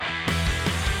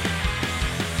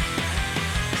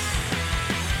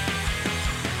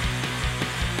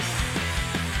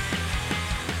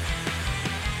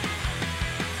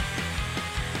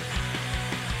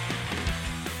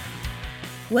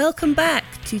Welcome back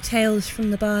to Tales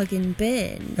from the Bargain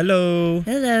Bin. Hello.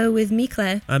 Hello, with me,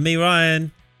 Claire. And me,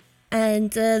 Ryan.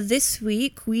 And this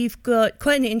week we've got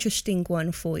quite an interesting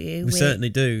one for you. We certainly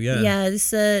do, yeah. Yeah,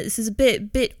 this is a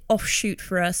bit offshoot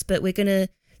for us, but we're going to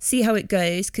see how it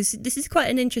goes, because this is quite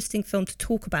an interesting film to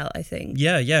talk about, I think.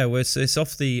 Yeah, well, it's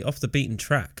off the beaten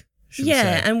track, should we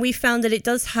say. And we found that it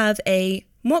does have a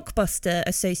mockbuster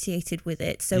associated with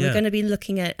it, so we're going to be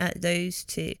looking at those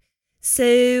two.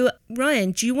 So,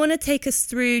 Ryan, do you want to take us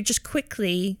through just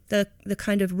quickly the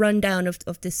kind of rundown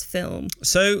of this film?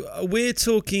 So, we're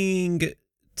talking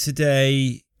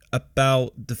today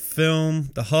about the film,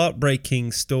 the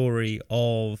heartbreaking story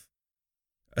of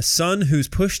a son who's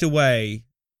pushed away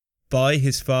by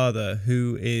his father,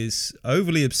 who is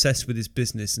overly obsessed with his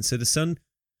business. And so the son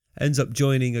ends up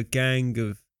joining a gang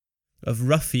of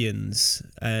ruffians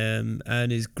and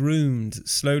is groomed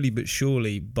slowly but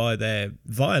surely by their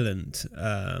violent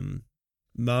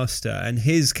master and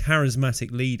his charismatic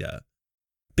leader,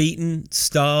 beaten,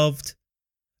 starved,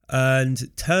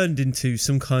 and turned into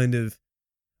some kind of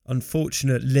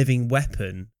unfortunate living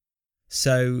weapon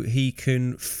so he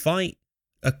can fight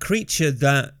a creature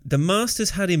that the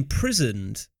masters had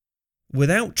imprisoned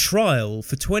without trial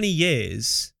for 20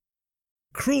 years.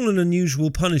 Cruel and unusual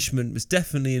punishment was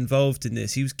definitely involved in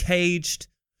this. He was caged,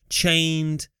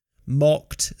 chained,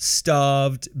 mocked,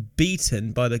 starved,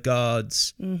 beaten by the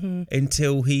guards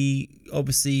until he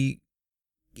obviously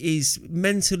is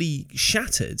mentally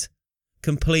shattered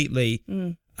completely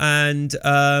and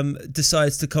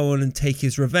decides to go on and take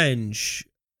his revenge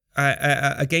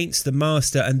against the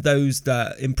master and those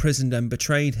that imprisoned and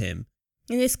betrayed him.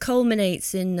 And this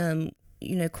culminates in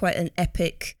quite an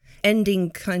epic ending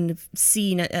kind of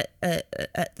scene at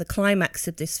the climax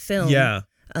of this film. Yeah.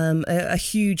 A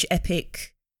huge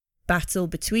epic battle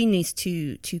between these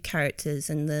two characters,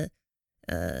 and the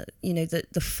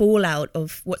fallout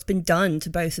of what's been done to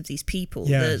both of these people.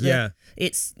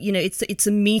 It's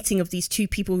a meeting of these two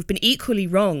people who've been equally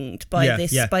wronged by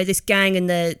this gang and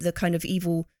the kind of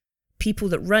evil people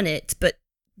that run it, but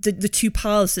the two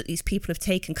paths that these people have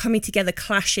taken coming together,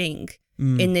 clashing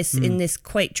in this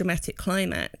quite dramatic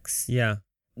climax. Yeah.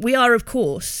 We are, of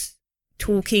course,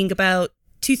 talking about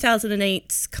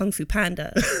 2008's Kung Fu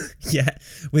Panda. Yeah,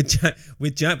 with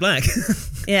Jack Black.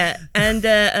 Yeah, and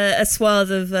a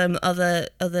swath of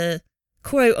other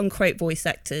quote unquote voice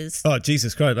actors. Oh,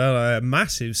 Jesus Christ! A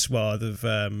massive swath of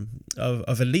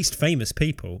at least famous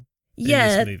people.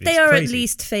 Yeah, they are crazy. At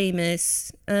least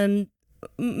famous.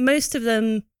 Most of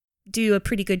them do a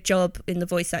pretty good job in the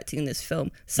voice acting in this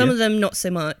film. Some of them not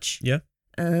so much. Yeah.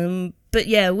 But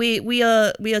yeah, we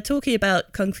are talking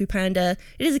about Kung Fu Panda.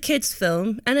 It is a kids'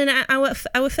 film and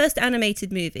our first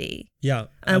animated movie. Yeah.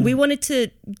 We wanted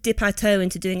to dip our toe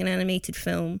into doing an animated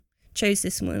film. Chose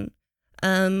this one.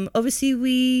 Obviously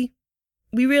we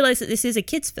realized that this is a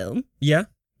kids' film. Yeah.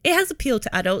 It has appeal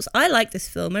to adults. I like this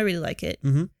film. I really like it.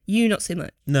 Mm-hmm. You not so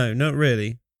much. No, not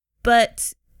really.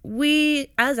 But we,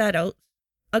 as adults,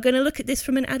 are going to look at this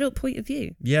from an adult point of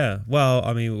view. Yeah, well,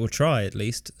 I mean, we'll try at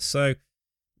least. So,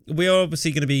 we are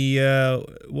obviously going to be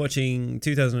watching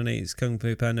 2008's Kung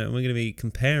Fu Panda, and we're going to be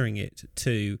comparing it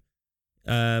to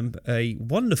a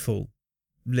wonderful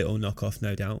little knockoff,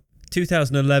 no doubt,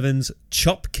 2011's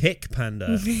Chop Kick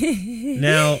Panda.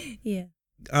 Now, yeah.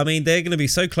 I mean, they're going to be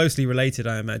so closely related,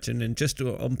 I imagine, and just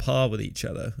on par with each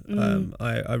other.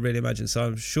 I really imagine. So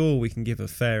I'm sure we can give a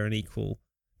fair and equal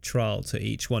trial to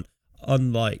each one,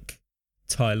 unlike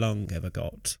Tai Lung ever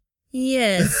got.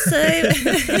 Yeah.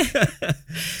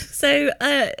 So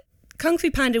Kung Fu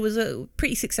Panda was a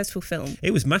pretty successful film.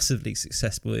 It was massively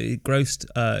successful. It grossed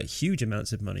huge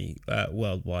amounts of money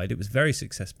worldwide. It was very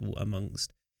successful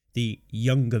amongst the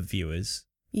younger viewers.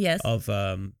 Yes. Of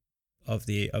the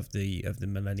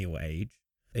millennial age.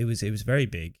 It was very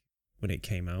big when it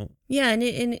came out. Yeah, and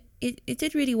it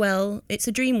did really well. It's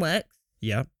a DreamWorks.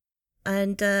 Yeah.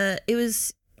 And it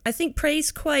was, I think,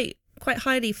 praised quite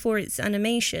highly for its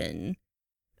animation.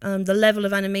 The level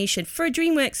of animation for a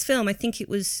DreamWorks film, I think it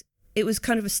was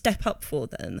kind of a step up for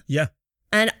them. Yeah.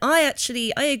 And I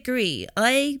agree.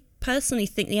 I personally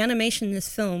think the animation in this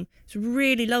film is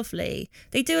really lovely.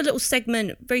 They do a little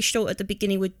segment very short at the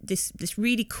beginning with this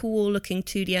really cool looking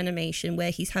 2D animation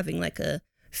where he's having like a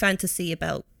fantasy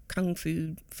about kung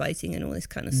fu fighting and all this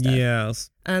kind of stuff. Yes.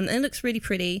 And it looks really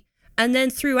pretty. And then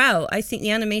throughout, I think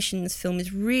the animation in this film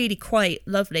is really quite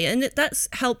lovely. And that's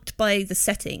helped by the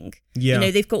setting. Yeah. You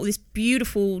know, they've got all this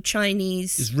beautiful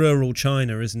Chinese... It's rural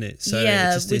China, isn't it? So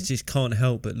yeah, it just can't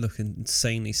help but look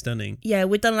insanely stunning. Yeah,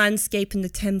 with the landscape and the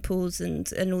temples and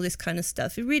all this kind of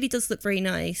stuff. It really does look very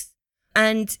nice.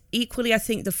 And equally, I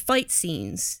think the fight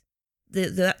scenes,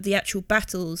 the actual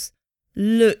battles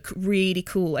look really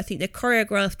cool. I think they're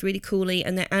choreographed really coolly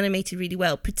and they're animated really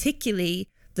well, particularly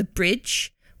the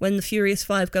bridge when the Furious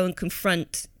Five go and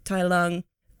confront Tai Lung,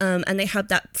 and they have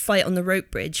that fight on the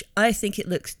rope bridge. I think it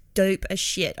looks dope as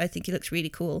shit. I think it looks really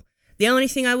cool. The only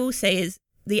thing I will say is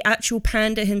the actual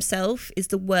panda himself is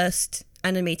the worst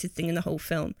animated thing in the whole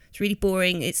film. It's really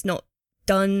boring. It's not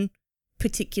done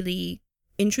particularly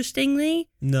interestingly.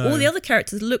 No. All the other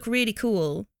characters look really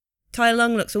cool. Tai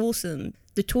Lung looks awesome.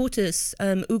 The tortoise,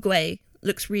 Oogway,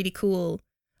 looks really cool.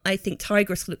 I think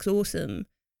Tigress looks awesome.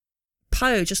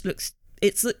 Po just looks...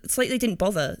 It's like they didn't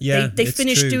bother. Yeah, they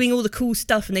finished doing all the cool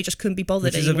stuff and they just couldn't be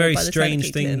bothered anymore. Which is a very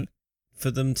strange thing for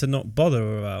them to not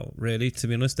bother about, really, to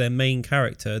be honest. Their main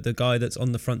character, the guy that's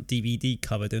on the front DVD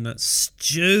cover doing that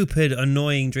stupid,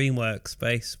 annoying DreamWorks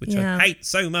face, which I hate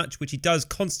so much, which he does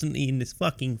constantly in this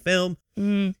fucking film.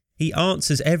 He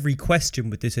answers every question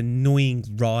with this annoying,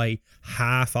 wry,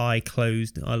 half eye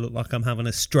closed, I look like I'm having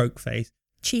a stroke face.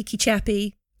 Cheeky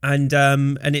chappy. And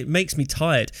it makes me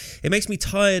tired. It makes me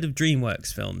tired of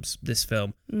DreamWorks films, this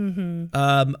film. Mm-hmm.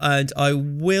 And I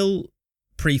will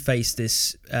preface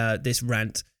this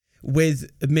rant with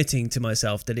admitting to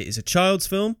myself that it is a child's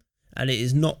film and it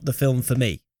is not the film for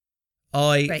me.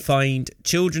 I find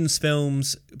children's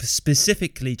films,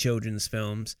 specifically children's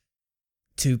films,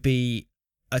 to be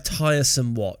a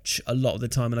tiresome watch a lot of the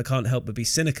time, and I can't help but be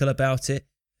cynical about it.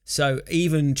 So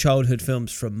even childhood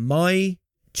films from my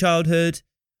childhood,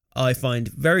 I find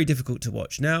very difficult to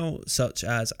watch now, such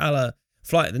as a la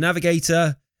Flight of the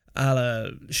Navigator, a la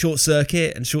Short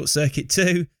Circuit and Short Circuit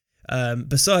 2.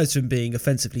 Besides from being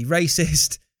offensively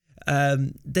racist,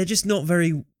 they're just not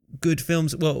very good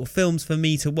films. Well, films for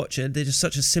me to watch. They're just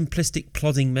such a simplistic,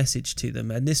 plodding message to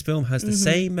them. And this film has the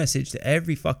same message that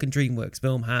every fucking DreamWorks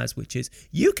film has, which is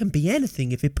you can be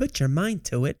anything if you put your mind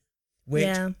to it.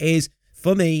 Which is,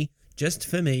 for me, just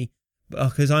for me,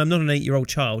 because I'm not an 8-year-old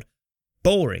child,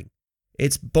 boring.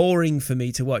 It's boring for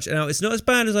me to watch. Now, it's not as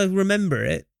bad as I remember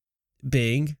it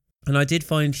being, and I did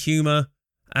find humour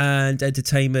and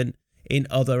entertainment in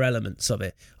other elements of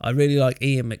it. I really like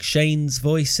Ian McShane's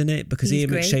voice in it, because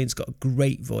Ian McShane's got a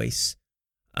great voice.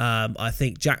 I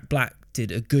think Jack Black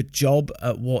did a good job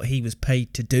at what he was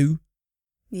paid to do.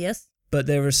 Yes. But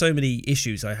there are so many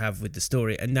issues I have with the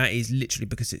story, and that is literally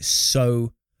because it's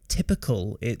so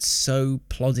typical. It's so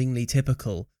ploddingly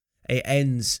typical. It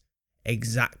ends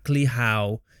exactly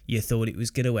how you thought it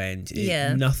was going to end.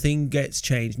 Nothing gets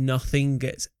changed, nothing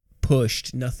gets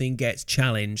pushed, nothing gets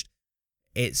challenged.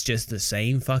 It's just the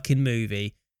same fucking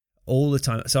movie all the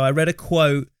time. So I read a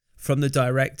quote from the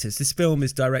directors. This film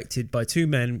is directed by two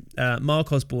men,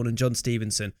 Mark Osborne and John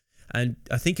Stevenson. And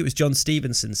I think it was John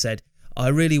Stevenson said, I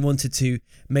really wanted to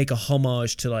make a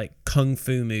homage to like kung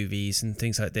fu movies and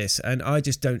things like this. And I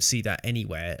just don't see that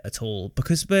anywhere at all.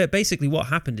 Because basically what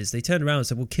happened is they turned around and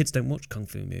said, well, kids don't watch kung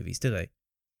fu movies, do they?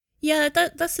 Yeah,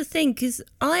 that's the thing. Because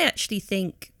I actually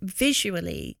think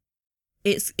visually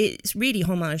it's really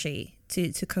homage-y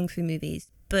to kung fu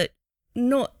movies. But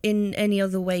not in any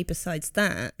other way besides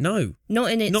that. No.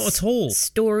 Not in its not at all.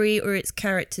 Story or its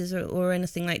characters or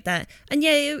anything like that. And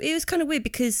yeah, it was kind of weird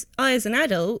because I, as an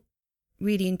adult,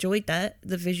 really enjoyed the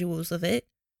visuals of it,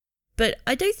 but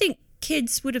I don't think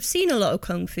kids would have seen a lot of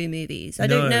kung fu movies. I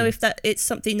don't know if it's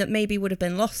something that maybe would have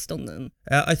been lost on them.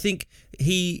 I think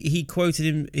he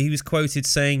was quoted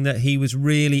saying that he was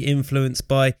really influenced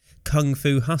by Kung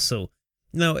Fu Hustle.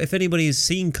 Now, if anybody has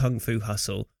seen Kung Fu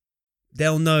Hustle,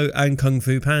 they'll know, and Kung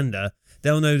Fu Panda,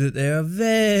 they'll know that they are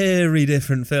very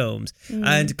different films.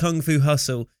 And Kung Fu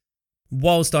Hustle,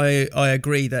 whilst I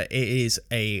agree that it is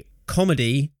a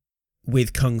comedy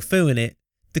with kung fu in it,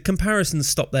 the comparisons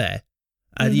stop there.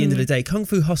 At the end of the day, Kung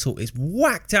Fu Hustle is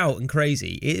whacked out and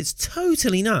crazy. It's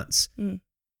totally nuts.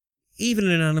 Even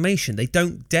in animation, they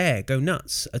don't dare go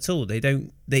nuts at all.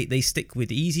 They stick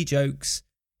with easy jokes,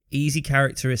 easy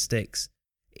characteristics,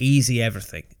 easy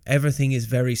everything. Everything is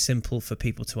very simple for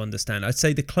people to understand. I'd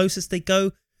say the closest they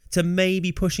go to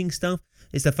maybe pushing stuff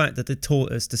is the fact that the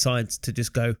tortoise decides to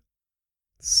just go,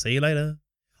 see you later.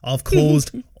 I've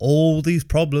caused all these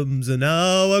problems and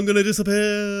now I'm going to disappear.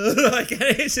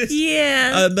 It's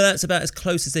just, but that's about as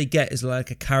close as they get, is like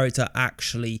a character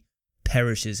actually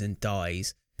perishes and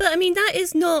dies. But I mean, that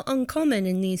is not uncommon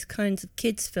in these kinds of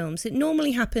kids' films. It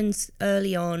normally happens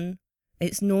early on.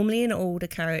 It's normally an older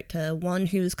character, one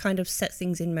who's kind of set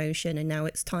things in motion, and now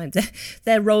it's time.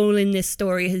 Their role in this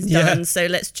story has done, so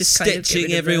let's just kind of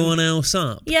stitching everyone else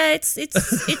up. Yeah, it's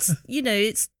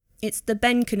it's the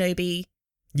Ben Kenobi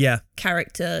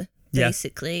character,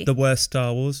 basically. The worst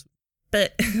Star Wars.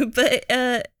 But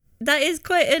that is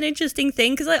quite an interesting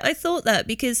thing, because I thought that,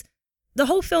 because the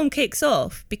whole film kicks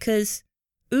off because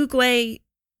Oogway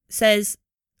says,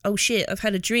 oh shit, I've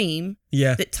had a dream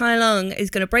that Tai Lung is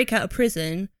going to break out of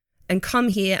prison and come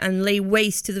here and lay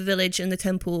waste to the village and the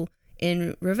temple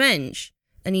in revenge.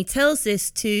 And he tells this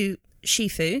to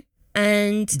Shifu,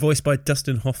 and voiced by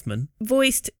Dustin Hoffman.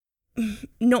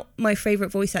 Not my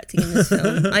favourite voice acting in this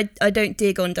film. I don't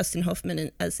dig on Dustin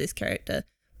Hoffman as this character.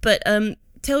 But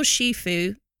tells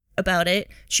Shifu about it.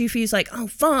 Shifu's like, oh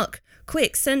fuck,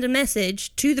 quick, send a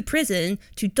message to the prison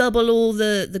to double all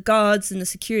the guards and the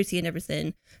security and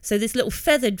everything. So this little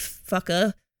feathered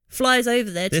fucker flies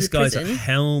over there to the prison. This guy's a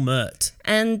helmet.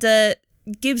 And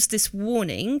gives this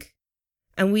warning.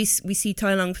 And we see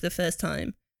Tai Lung for the first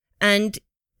time. And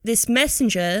this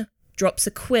messenger drops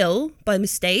a quill by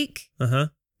mistake. Tai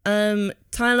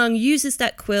Lung uses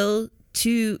that quill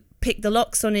to pick the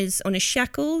locks on his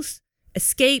shackles,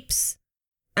 escapes,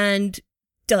 and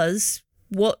does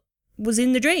what was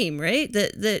in the dream, right?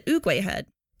 That Oogway had.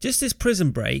 Just this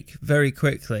prison break, very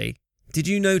quickly. Did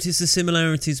you notice the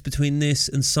similarities between this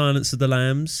and Silence of the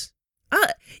Lambs?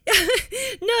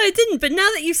 No, I didn't. But now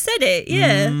that you've said it,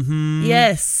 yeah. Mm-hmm.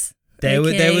 Yes. There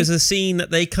was a scene that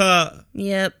they cut.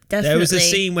 Yep, definitely. There was a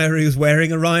scene where he was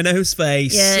wearing a rhino's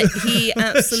face. Yeah, he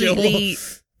absolutely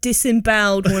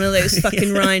disemboweled one of those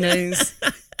fucking rhinos.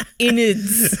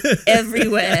 Innards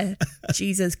everywhere.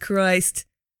 Jesus Christ.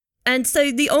 And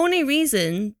so the only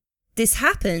reason this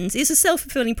happens is a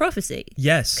self-fulfilling prophecy.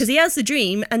 Yes. Because he has the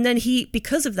dream, and then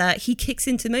because of that, he kicks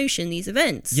into motion these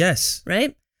events. Yes.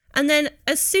 Right? And then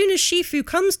as soon as Shifu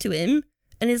comes to him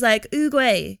and is like,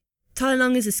 Oogway, Tai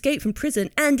Lung has escaped from prison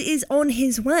and is on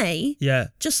his way. Yeah.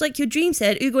 Just like your dream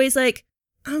said, Oogway's like,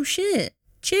 oh shit,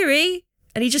 cheery.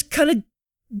 And he just kind of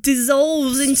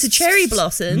dissolves into cherry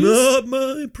blossoms. Not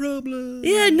my problem.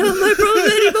 Yeah, not my problem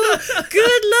anymore.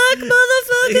 Good luck,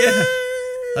 motherfucker. Yeah.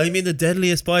 I mean, the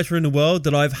deadliest fighter in the world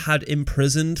that I've had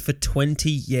imprisoned for 20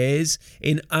 years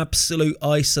in absolute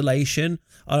isolation.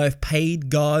 And I've paid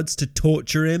guards to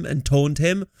torture him and taunt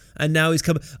him. And now he's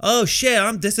coming, oh shit,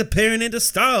 I'm disappearing into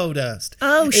stardust.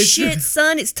 Oh shit,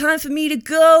 son, it's time for me to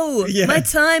go. Yeah. My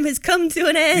time has come to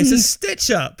an end. It's a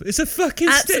stitch up. It's a fucking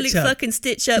absolute stitch up. Fucking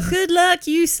stitch up. Good luck,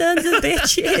 you sons of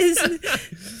bitches.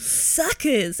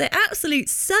 Suckers. They're absolute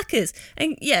suckers.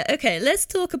 And yeah, okay, let's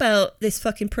talk about this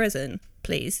fucking prison,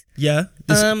 please. Yeah,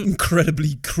 this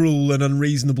incredibly cruel and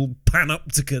unreasonable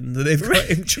panopticon that they've got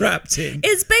him trapped in.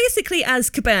 It's basically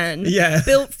Azkaban,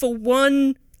 built for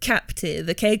one captive,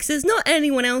 okay? Because there's not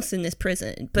anyone else in this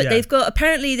prison, but they've got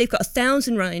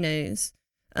 1,000 rhinos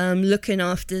looking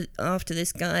after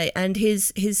this guy, and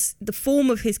the form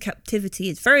of his captivity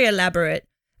is very elaborate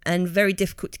and very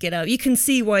difficult to get out. You can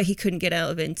see why he couldn't get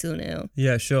out of it until now.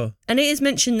 Yeah, sure. And it is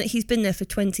mentioned that he's been there for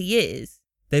 20 years.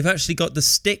 They've actually got the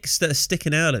sticks that are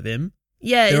sticking out of him.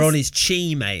 Yeah. They're on his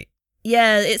chi, mate.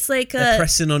 Yeah, it's like... They're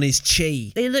pressing on his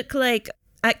chi. They look like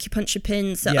acupuncture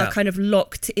pins that are kind of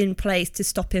locked in place to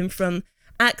stop him from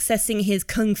accessing his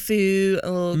kung fu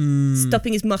or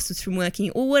stopping his muscles from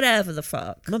working or whatever the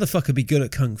fuck. Motherfucker be good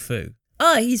at kung fu.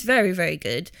 Oh, he's very, very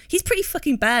good. He's pretty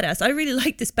fucking badass. I really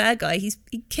like this bad guy. He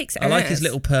kicks ass. I like his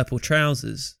little purple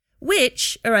trousers.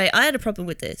 Which, all right, I had a problem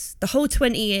with this. The whole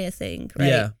 20-year thing, right?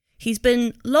 Yeah. He's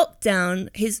been locked down.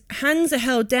 His hands are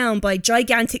held down by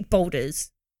gigantic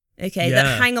boulders, okay,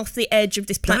 that hang off the edge of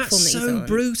this platform that he's on. That's so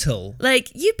brutal.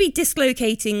 Like, you'd be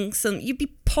dislocating you'd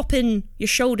be popping your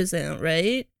shoulders out,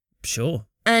 right? Sure.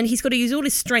 And he's got to use all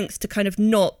his strength to kind of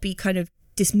not be kind of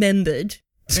dismembered,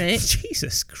 right?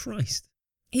 Jesus Christ.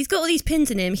 He's got all these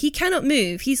pins in him. He cannot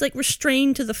move. He's like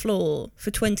restrained to the floor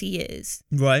for 20 years.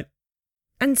 Right.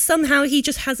 And somehow he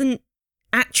just hasn't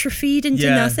atrophied into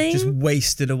nothing. Just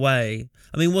wasted away.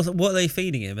 I mean, what are they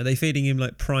feeding him? Are they feeding him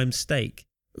like prime steak?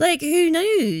 Like, who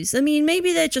knows? I mean,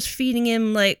 maybe they're just feeding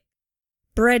him like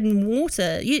bread and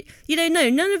water. You don't know.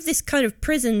 None of this kind of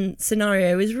prison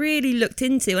scenario is really looked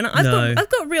into. And I've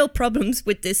got real problems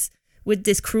with this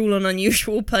cruel and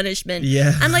unusual punishment.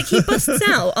 Yeah. And like he busts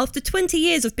out after 20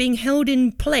 years of being held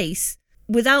in place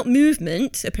without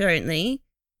movement, apparently.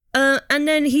 And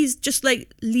then he's just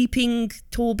like leaping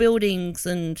tall buildings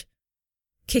and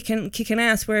kicking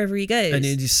ass wherever he goes. And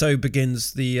it just so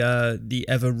begins the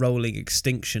ever rolling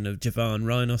extinction of Javan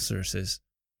rhinoceroses.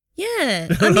 Yeah.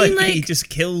 I mean, like he just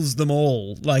kills them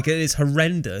all. Like, it is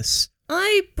horrendous.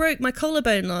 I broke my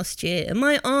collarbone last year and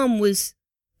my arm was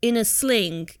in a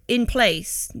sling in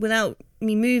place without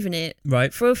me moving it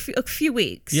for a few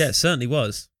weeks. Yeah, it certainly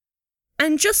was.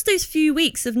 And just those few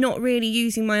weeks of not really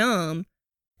using my arm,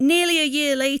 nearly a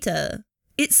year later,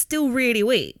 it's still really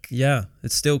weak. Yeah,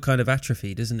 it's still kind of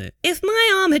atrophied, isn't it? If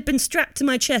my arm had been strapped to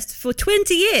my chest for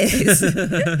 20 years,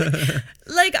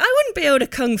 like, I wouldn't be able to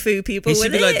kung fu people with it. He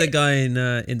should be like the guy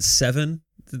in Seven.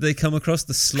 Did they come across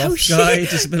the sloth guy?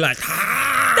 Just be like,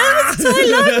 that was Tai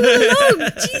Lung all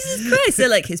along. Jesus Christ. They're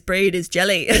like, his brain is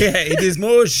jelly. Yeah, it is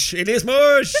mush. It is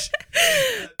mush.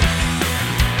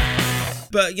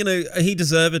 But, you know, he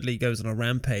deservedly goes on a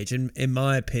rampage, in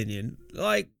my opinion.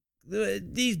 Like,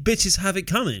 these bitches have it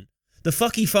coming. The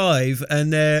Fucky Five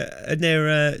and their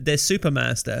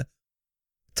Supermaster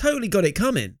totally got it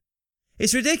coming.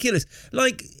 It's ridiculous.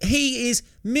 Like, he is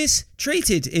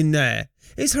mistreated in there.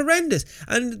 It's horrendous.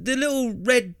 And the little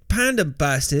red panda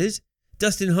bastard,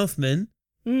 Dustin Hoffman,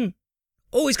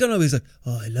 always gone over. He's like,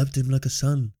 oh, I loved him like a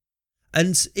son.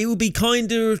 And it would be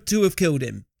kinder to have killed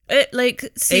him.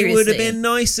 Seriously. It would have been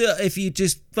nicer if you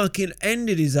just fucking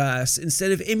ended his ass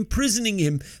instead of imprisoning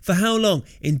him for how long?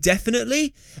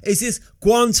 Indefinitely? Is this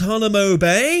Guantanamo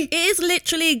Bay? It is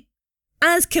literally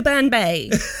Azkaban Bay.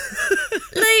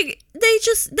 Like,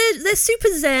 they're super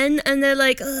zen, and they're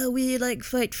like, oh, we like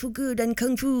fight for good and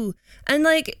kung fu. And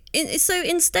like, so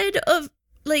instead of,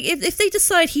 like, if they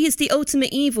decide he is the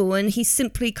ultimate evil and he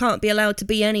simply can't be allowed to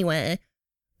be anywhere,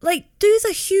 like, do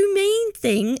the humane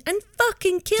thing and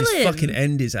fucking kill him. Just fucking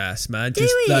end his ass, man.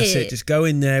 That's it. Just go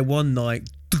in there one night.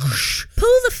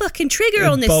 Pull the fucking trigger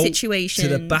on this situation.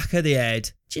 To the back of the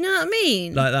head. Do you know what I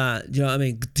mean? Like that. Do you know what I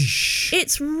mean?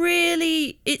 It's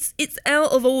really, it's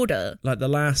out of order. Like the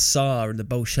last Tsar in the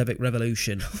Bolshevik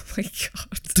Revolution. Oh my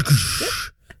God.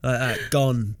 Like that.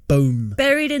 Gone. Boom.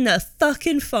 Buried in the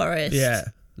fucking forest. Yeah.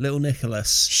 Little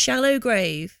Nicholas. Shallow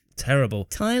grave. Terrible.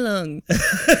 Tai Lung.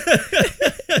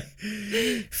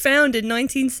 Found in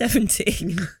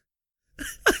 1917.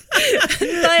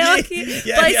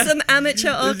 by some amateur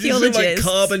archaeologists. Like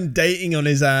carbon dating on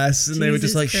his ass, and they were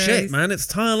just like, Christ. shit, man, it's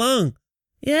Tai Lung.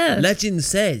 Yeah. Legend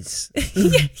says.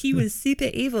 Yeah, he was super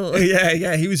evil.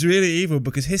 Yeah, he was really evil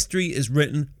because history is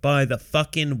written by the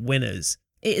fucking winners.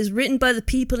 It is written by the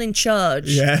people in charge.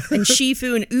 Yeah. And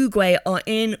Shifu and Oogway are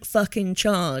in fucking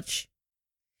charge.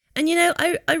 And, you know,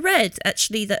 I read,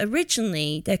 actually, that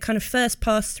originally their kind of first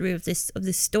pass-through of this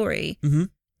story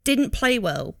didn't play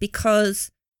well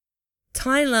because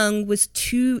Tai Lung was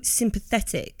too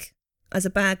sympathetic as a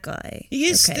bad guy. He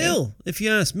is still, if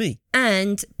you ask me.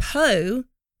 And Po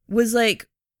was, like,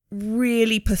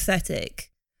 really pathetic.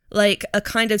 Like a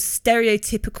kind of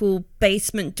stereotypical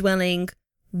basement-dwelling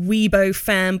weebo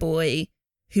fanboy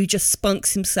who just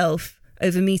spunks himself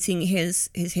over meeting his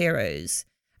heroes.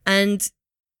 And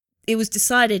it was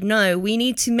decided, no, we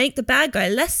need to make the bad guy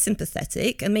less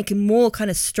sympathetic and make him more kind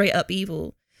of straight up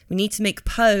evil. We need to make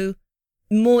Po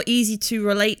more easy to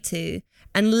relate to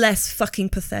and less fucking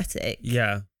pathetic.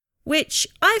 Yeah. Which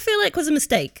I feel like was a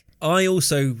mistake. I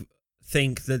also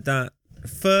think that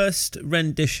first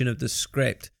rendition of the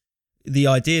script, the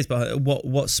ideas behind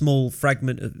what small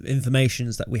fragment of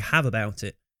informations that we have about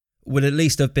it would at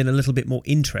least have been a little bit more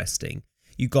interesting.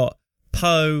 You got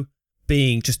Po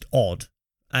being just odd.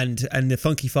 And the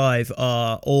Funky Five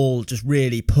are all just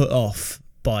really put off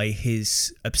by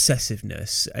his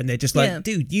obsessiveness. And they're just like,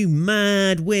 dude, you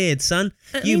mad weird, son.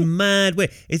 Mad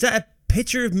weird. Is that a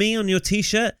picture of me on your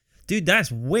t-shirt? Dude,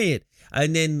 that's weird.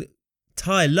 And then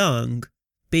Tai Lung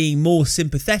being more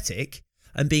sympathetic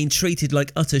and being treated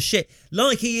like utter shit.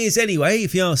 Like he is anyway,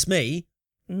 if you ask me.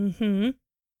 Mm-hmm.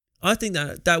 I think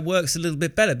that works a little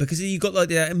bit better because you've got like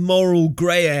that moral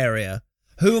grey area.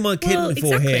 Who am I kidding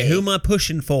for here? Who am I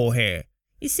pushing for here?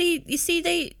 You see,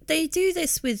 they do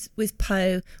this with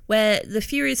Po, where the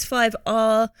Furious Five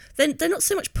are they're not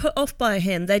so much put off by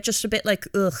him. They're just a bit like,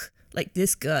 ugh, like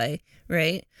this guy,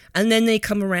 right? And then they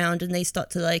come around and they start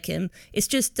to like him. It's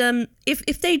just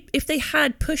if they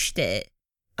had pushed it,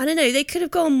 I don't know, they could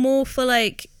have gone more for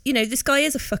like, you know, this guy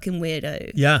is a fucking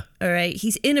weirdo. Yeah. All right,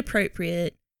 he's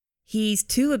inappropriate. He's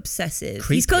too obsessive.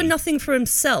 Creepy. He's got nothing for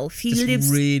himself. He just lives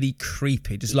really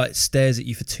creepy. Just like stares at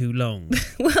you for too long.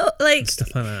 Well, like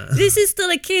stuff like that. This is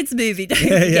still a kids' movie, don't yeah,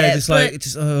 forget. Yeah, just like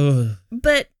just oh.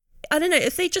 But I don't know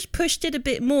if they just pushed it a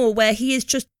bit more, where he is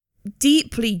just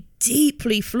deeply,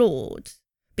 deeply flawed,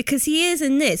 because he is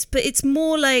in this. But it's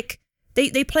more like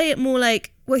they play it more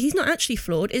like, well, he's not actually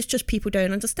flawed. It's just people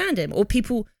don't understand him, or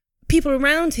people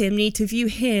around him need to view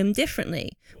him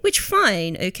differently. Which,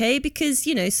 fine, okay, because,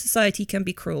 you know, society can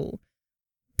be cruel.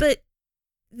 But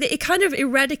it kind of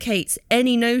eradicates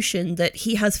any notion that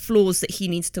he has flaws that he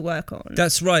needs to work on.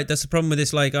 That's right. That's the problem with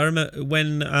this. Like, I remember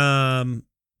when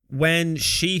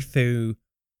Shifu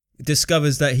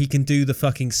discovers that he can do the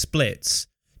fucking splits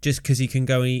just because he can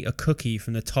go and eat a cookie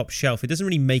from the top shelf. It doesn't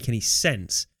really make any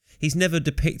sense. He's never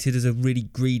depicted as a really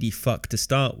greedy fuck to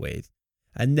start with.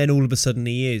 And then all of a sudden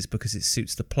he is, because it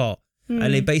suits the plot.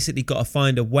 And they basically got to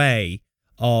find a way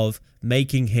of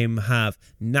making him have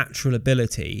natural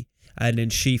ability, and then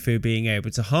Shifu being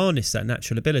able to harness that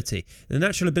natural ability. The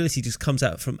natural ability just comes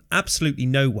out from absolutely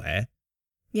nowhere.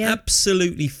 Yeah.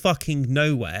 Absolutely fucking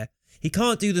nowhere. He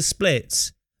can't do the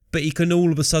splits, but he can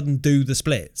all of a sudden do the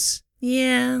splits.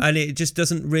 Yeah. And it just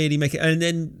doesn't really make it. And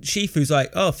then Shifu's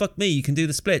like, oh, fuck me, you can do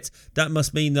the splits. That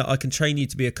must mean that I can train you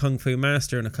to be a kung fu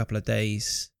master in a couple of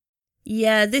days.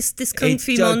 Yeah, this kung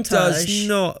fu montage does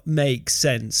not make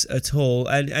sense at all.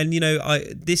 And you know,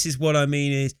 this is what I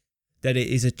mean, is that it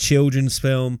is a children's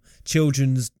film.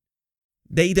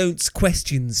 They don't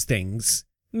question things.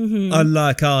 Mm-hmm.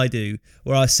 Unlike I do,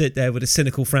 where I sit there with a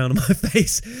cynical frown on my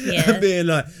face and being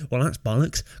like, well, that's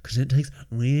bollocks, because it takes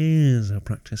years of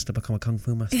practice to become a kung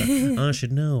fu master. I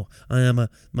should know. I am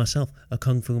myself a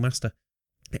kung fu master.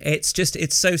 It's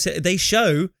so... They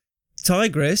show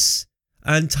Tigress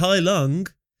and Tai Lung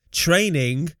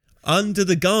training under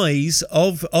the guise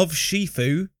of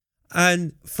Shifu,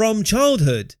 and from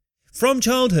childhood. From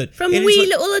wee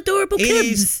little adorable kids. It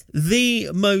is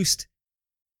the most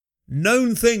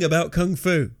known thing about kung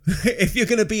fu. If you're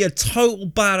going to be a total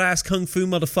badass kung fu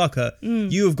motherfucker,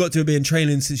 you have got to have been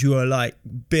training since you were like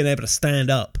being able to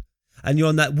stand up, and you're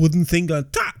on that wooden thing going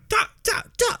ta ta ta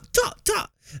ta ta ta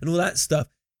and all that stuff.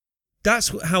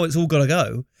 That's how it's all got to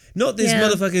go. Not this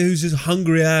motherfucker who's just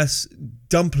hungry ass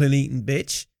dumpling eating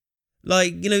bitch.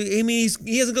 Like, you know, I mean,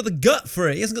 he hasn't got the gut for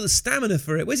it. He hasn't got the stamina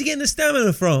for it. Where's he getting the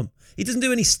stamina from? He doesn't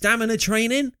do any stamina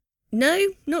training. No,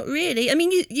 not really. I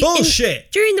mean,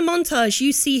 bullshit. During the montage,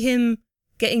 you see him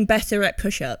getting better at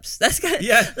push-ups. That's kind of,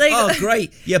 oh,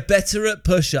 great. You're better at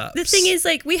push-ups. The thing is,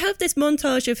 like, we have this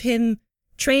montage of him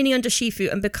training under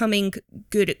Shifu and becoming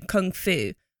good at kung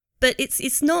fu, but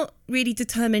it's not really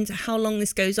determined how long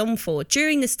this goes on for.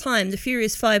 During this time, the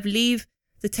Furious Five leave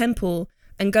the temple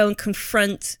and go and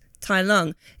confront Tai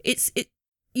Lung.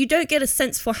 You don't get a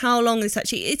sense for how long this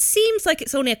actually... It seems like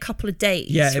it's only a couple of days,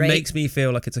 yeah, it makes me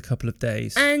feel like it's a couple of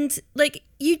days. And, like,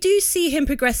 you do see him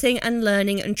progressing and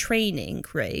learning and training,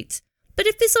 right? But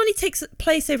if this only takes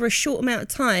place over a short amount of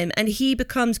time and he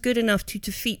becomes good enough to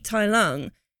defeat Tai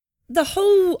Lung, the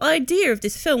whole idea of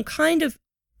this film kind of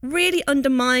really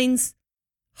undermines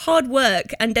hard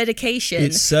work and dedication.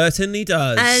 It certainly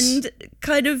does. And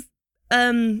kind of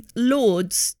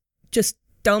lauds just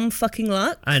dumb fucking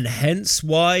luck. And hence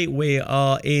why we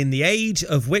are in the age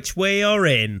of which we are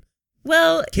in.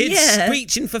 Well, kids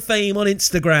screeching for fame on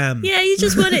Instagram. Yeah, you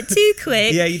just want it too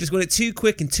quick. Yeah, you just want it too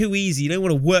quick and too easy. You don't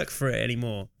want to work for it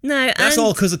anymore. No, that's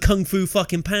all because of Kung Fu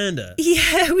fucking Panda.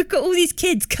 Yeah, we've got all these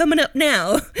kids coming up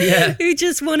now who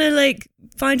just want to, like,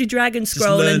 find a dragon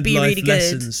scroll and be really good.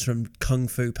 Lessons from Kung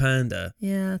Fu Panda.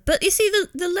 Yeah, but you see,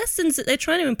 the lessons that they're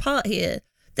trying to impart here,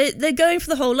 they're going for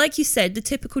the whole, like you said, the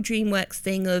typical DreamWorks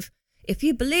thing of, if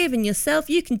you believe in yourself,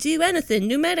 you can do anything,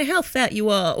 no matter how fat you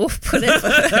are or whatever,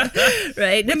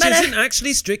 right? Which isn't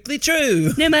actually strictly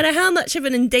true. No matter how much of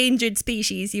an endangered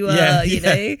species you are,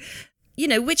 you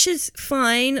know, which is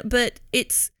fine, but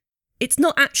it's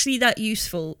not actually that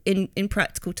useful in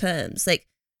practical terms. Like,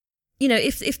 you know,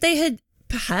 if they had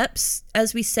perhaps,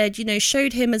 as we said, you know,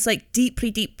 showed him as like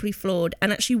deeply, deeply flawed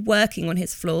and actually working on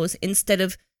his flaws instead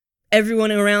of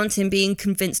everyone around him being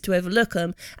convinced to overlook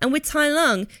him. And with Tai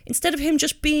Lung, instead of him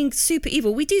just being super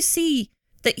evil, we do see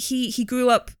that he grew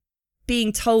up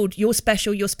being told, you're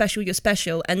special, you're special, you're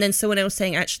special, and then someone else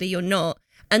saying, actually, you're not.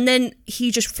 And then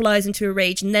he just flies into a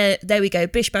rage, and there we go,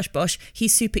 bish, bash, bosh,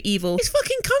 he's super evil. He's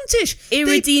fucking cuntish.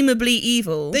 Irredeemably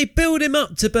evil. They build him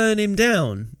up to burn him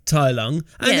down, Tai Lung,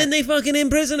 and then they fucking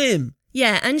imprison him.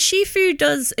 Yeah, and Shifu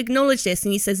does acknowledge this,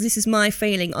 and he says, this is my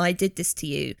failing, I did this to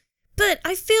you. But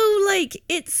I feel like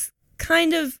it's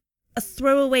kind of a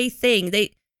throwaway thing.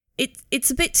 It's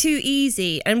a bit too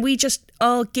easy, and we just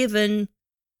are given,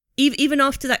 even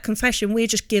after that confession, we're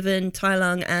just given Tai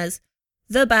Lung as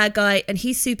the bad guy, and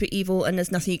he's super evil, and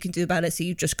there's nothing you can do about it, so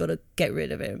you've just got to get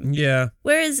rid of him. Yeah.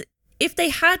 Whereas if they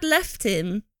had left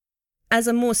him as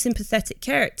a more sympathetic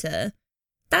character,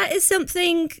 that is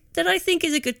something that I think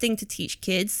is a good thing to teach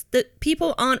kids, that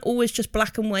people aren't always just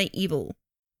black and white evil.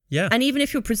 Yeah. And even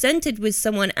if you're presented with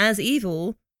someone as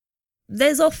evil,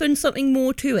 there's often something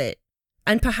more to it.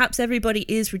 And perhaps everybody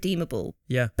is redeemable.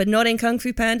 Yeah. But not in Kung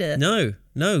Fu Panda. No.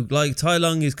 Like, Tai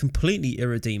Lung is completely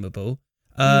irredeemable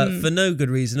for no good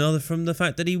reason other from the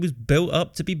fact that he was built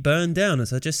up to be burned down,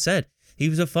 as I just said. He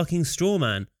was a fucking straw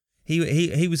man. He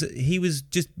was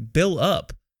just built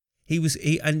up.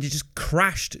 And just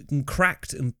crashed and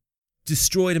cracked and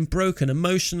destroyed and broken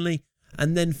emotionally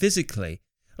and then physically.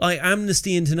 Like,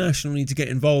 Amnesty International need to get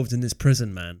involved in this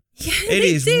prison, man. Yeah, it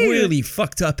is really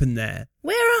fucked up in there.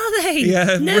 Where are they?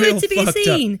 Yeah, nowhere to be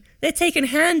seen. Up. They're taking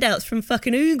handouts from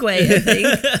fucking Uruguay, I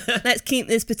think. Let's keep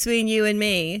this between you and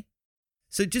me.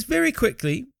 So just very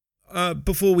quickly,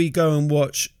 before we go and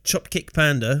watch Chop Kick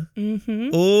Panda,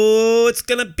 oh, it's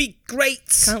going to be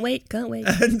great. Can't wait.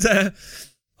 And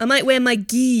I might wear my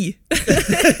gi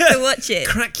to watch it.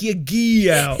 Crack your gi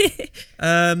out.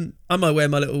 I might wear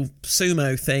my little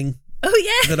sumo thing. Oh,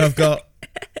 yeah. That I've got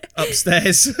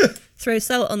upstairs. Throw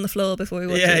salt on the floor before we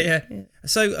watch it. Yeah.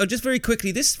 So just very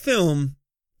quickly, this film,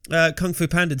 Kung Fu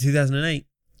Panda 2008,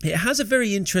 it has a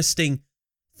very interesting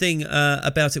thing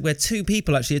about it where two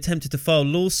people actually attempted to file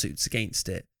lawsuits against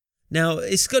it. Now,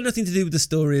 it's got nothing to do with the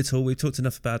story at all. We've talked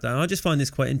enough about that. I just find this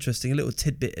quite interesting, a little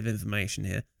tidbit of information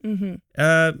here.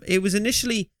 It was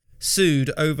initially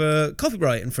sued over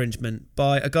copyright infringement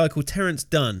by a guy called Terence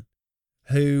Dunn,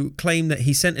 who claimed that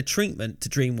he sent a treatment to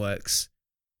DreamWorks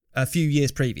a few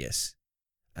years previous.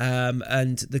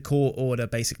 And the court order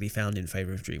basically found in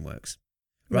favour of DreamWorks.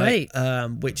 Right.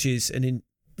 Which is a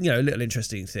little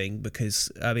interesting thing because,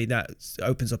 I mean, that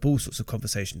opens up all sorts of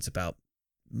conversations about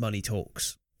money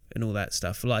talks and all that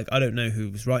stuff. Like, I don't know who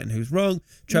was right and who's wrong.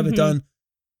 Trevor Dunn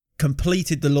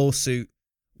completed the lawsuit,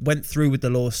 went through with the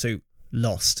lawsuit,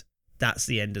 lost. That's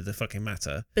the end of the fucking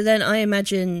matter. But then I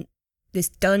imagine this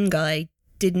Dunn guy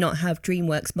did not have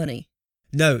DreamWorks money.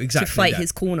 No, exactly. To fight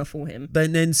his corner for him.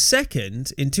 But then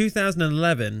second, in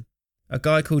 2011, a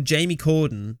guy called Jamie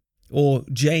Corden, or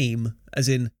Jame, as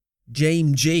in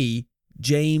Jame G,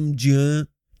 Jame J,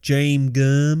 Jame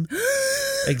Gum.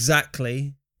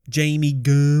 Exactly. Jamie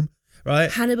Gum,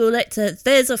 right? Hannibal Lecter.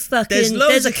 There's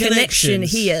a connection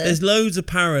here. There's loads of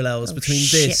parallels between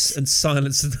this and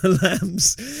Silence of the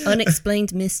Lambs.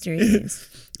 Unexplained mysteries.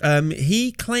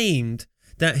 He claimed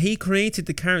that he created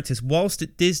the characters whilst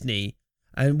at Disney,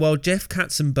 and while Jeff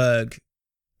Katzenberg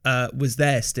was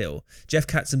there still. Jeff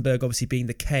Katzenberg obviously being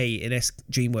the K in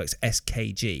DreamWorks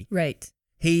SKG. Right.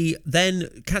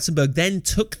 Katzenberg then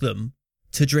took them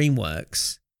to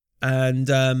DreamWorks and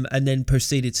then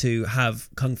proceeded to have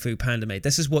Kung Fu Panda made.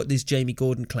 This is what this Jamie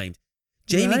Gordon claimed.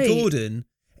 Jamie Gordon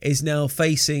is now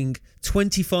facing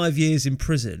 25 years in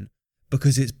prison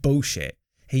because it's bullshit.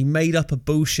 He made up a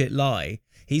bullshit lie.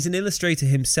 He's an illustrator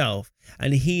himself,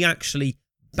 and he actually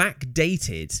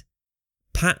backdated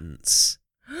patents,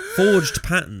 forged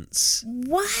patents.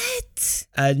 What?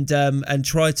 And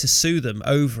tried to sue them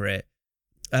over it.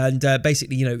 And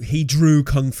basically, he drew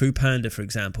Kung Fu Panda, for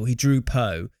example. He drew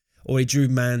Po, or he drew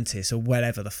Mantis, or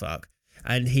whatever the fuck.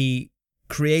 And he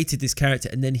created this character,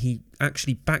 and then he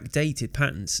actually backdated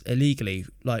patents illegally,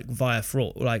 like via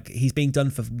fraud. Like, he's being done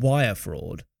for wire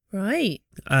fraud. Right.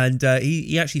 And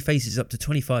he actually faces up to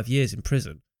 25 years in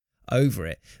prison over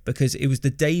it, because it was the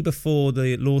day before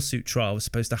the lawsuit trial was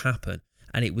supposed to happen,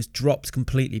 and it was dropped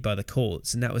completely by the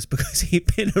courts, and that was because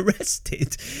he'd been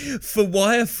arrested for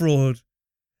wire fraud.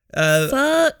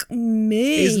 Fuck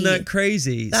me. Isn't that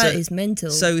crazy? That is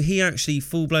mental. So he actually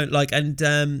full-blown,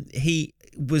 he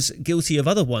was guilty of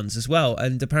other ones as well,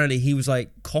 and apparently he was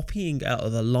copying out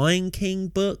of the Lion King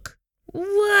book.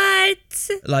 What?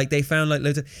 They found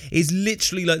loads of... It's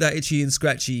literally like that Itchy and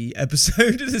Scratchy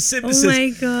episode of The Simpsons. Oh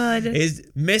my God. Is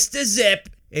Mr. Zip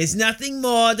is nothing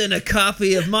more than a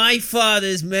copy of my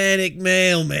father's manic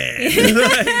mailman.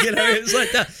 It's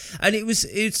like that. And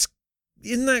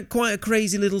isn't that quite a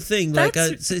crazy little thing?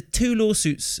 So 2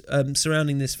 lawsuits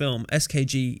surrounding this film.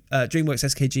 DreamWorks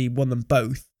SKG won them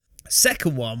both.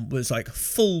 Second one was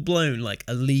full blown,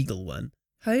 illegal one.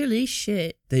 Holy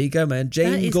shit. There you go, man.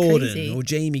 Jamie Gordon, crazy. or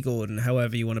Jamie Gordon,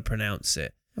 however you want to pronounce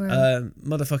it. Wow.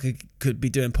 Motherfucker could be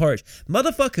doing porridge.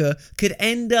 Motherfucker could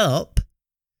end up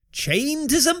chained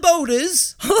to some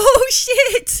boulders. Oh,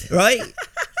 shit. Right?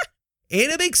 In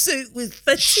a big suit with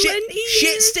for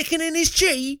shit sticking in his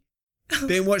chi.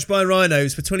 Being watched by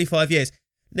rhinos for 25 years.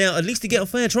 Now, at least to get a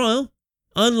fair trial.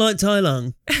 Unlike Tai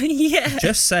Lung. Yeah.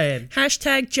 Just saying.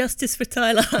 # justice for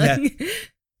Tai Lung. Yeah.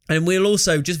 And we'll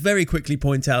also just very quickly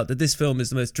point out that this film is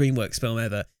the most DreamWorks film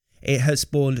ever. It has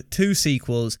spawned 2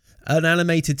 sequels, an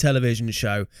animated television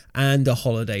show, and a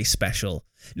holiday special.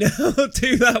 Now,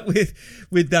 do that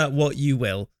with that what you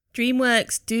will.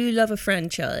 DreamWorks do love a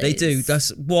franchise. They do. That's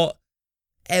what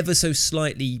ever so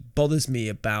slightly bothers me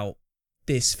about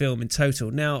this film in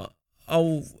total. Now,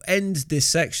 I'll end this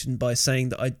section by saying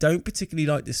that I don't particularly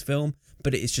like this film,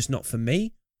 but it is just not for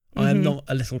me. I am not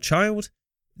a little child.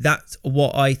 That's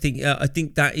what I think. I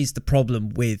think that is the problem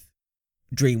with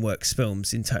DreamWorks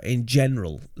films in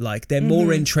general. They're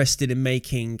more interested in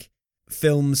making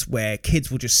films where kids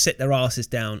will just sit their asses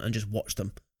down and just watch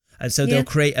them. And so they'll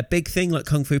create a big thing like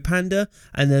Kung Fu Panda,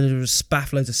 and then they'll just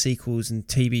spaff loads of sequels and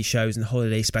TV shows and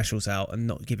holiday specials out and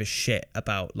not give a shit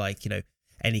about, like, you know,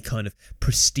 any kind of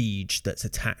prestige that's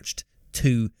attached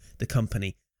to the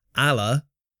company. And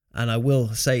I will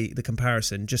say the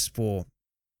comparison just for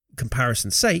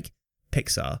comparison's sake,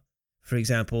 Pixar, for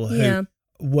example, who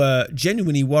were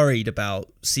genuinely worried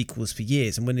about sequels for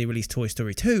years, and when they released Toy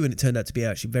Story 2 and it turned out to be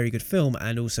actually a very good film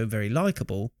and also very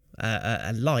likeable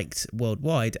and liked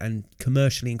worldwide and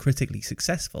commercially and critically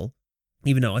successful,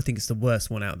 even though I think it's the worst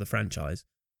one out of the franchise,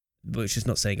 which is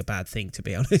not saying a bad thing, to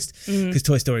be honest, because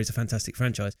Toy Story is a fantastic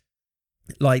franchise.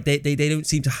 Like, they don't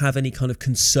seem to have any kind of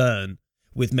concern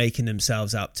with making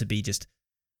themselves up to be just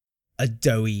a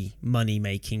doughy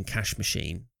money-making cash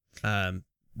machine,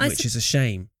 which is a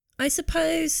shame. I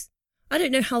suppose, I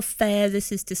don't know how fair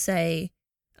this is to say.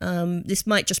 This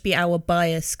might just be our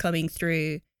bias coming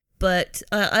through, but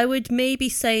I would maybe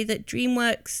say that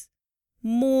DreamWorks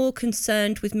more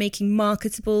concerned with making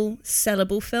marketable,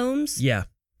 sellable films. Yeah.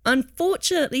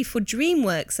 Unfortunately for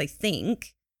DreamWorks, I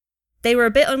think, they were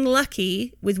a bit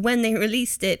unlucky with when they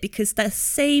released it, because that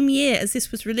same year as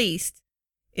this was released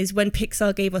is when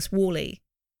Pixar gave us WALL-E.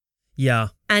 Yeah.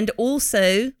 And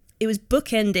also, it was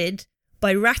bookended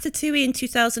by Ratatouille in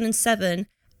 2007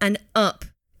 and Up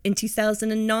in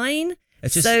 2009.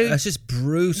 It's just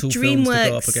brutal films to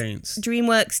go up against.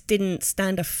 DreamWorks didn't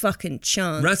stand a fucking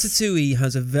chance. Ratatouille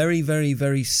has a very, very,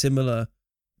 very similar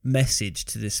message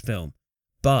to this film,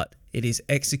 but it is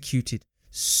executed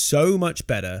so much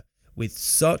better, with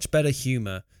such better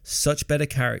humour, such better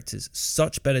characters,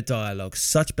 such better dialogue,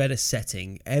 such better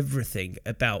setting. Everything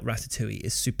about Ratatouille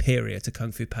is superior to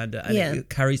Kung Fu Panda, and it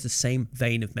carries the same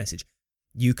vein of message.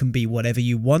 You can be whatever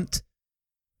you want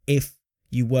if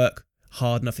you work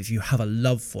hard enough, if you have a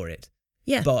love for it.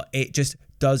 Yeah. But it just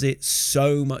does it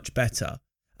so much better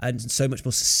and so much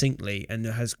more succinctly, and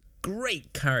it has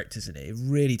great characters in it. It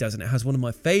really does. And it has one of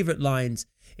my favourite lines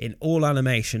in all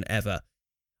animation ever.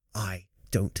 I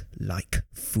don't like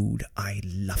food, I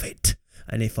love it.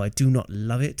 And if I do not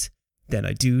love it, then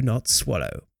I do not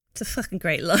swallow. It's a fucking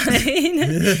great line.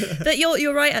 But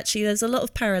you're right, actually. There's a lot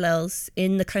of parallels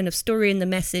in the kind of story and the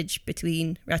message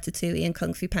between Ratatouille and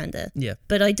Kung Fu Panda. Yeah.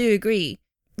 But I do agree,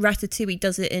 Ratatouille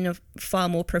does it in a far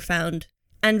more profound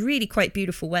and really quite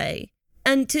beautiful way.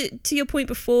 And to your point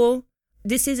before,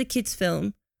 this is a kid's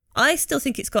film. I still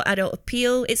think it's got adult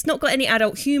appeal. It's not got any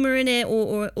adult humour in it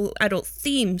or adult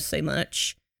themes so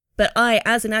much. But I,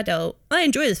 as an adult, I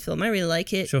enjoy this film. I really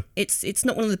like it. Sure. It's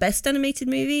not one of the best animated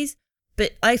movies,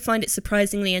 but I find it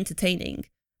surprisingly entertaining.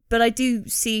 But I do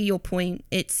see your point.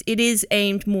 It is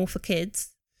aimed more for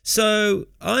kids. So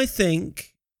I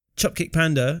think Chopkick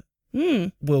Panda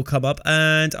will come up,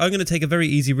 and I'm going to take a very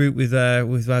easy route with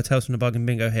our Tales from the Bargain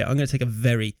Bingo here. I'm going to take a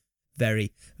very,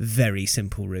 very, very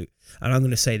simple route, and I'm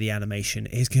going to say the animation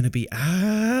is going to be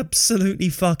absolutely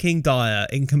fucking dire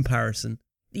in comparison.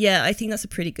 Yeah, I think that's a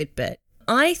pretty good bet.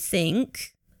 I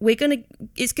think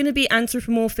it's going to be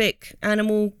anthropomorphic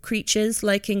animal creatures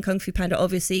like in Kung Fu Panda,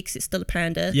 obviously, because it's still a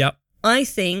panda. Yep. I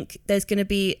think there's going to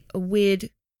be a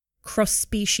weird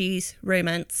cross-species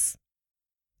romance.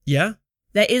 Yeah?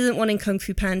 There isn't one in Kung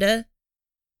Fu Panda.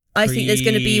 I think there's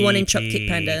going to be one in Chopkick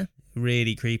Panda.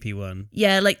 Really creepy one.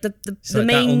 Yeah, like the like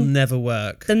main... that'll never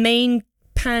work. The main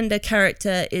panda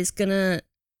character is going to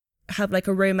have like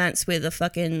a romance with a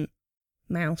fucking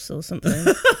mouse or something.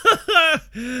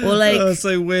 Or like... Oh,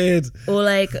 so weird. Or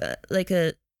like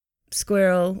a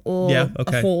squirrel or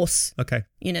a horse. Okay.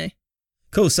 You know.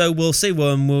 Cool, so we'll see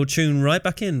one. We'll tune right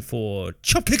back in for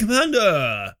Chopkick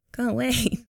Panda. Can't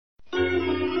wait.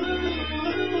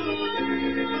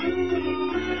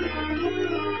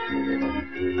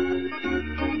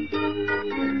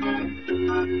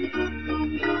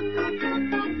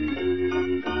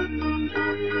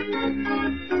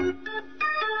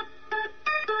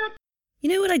 You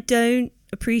know what I don't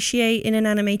appreciate in an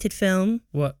animated film?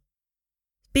 What?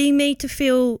 Being made to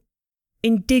feel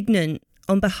indignant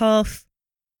on behalf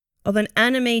of an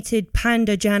animated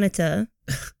panda janitor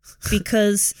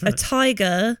because a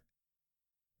tiger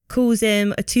calls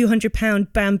him a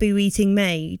 200-pound bamboo-eating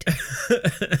maid.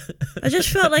 I just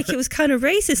felt like it was kind of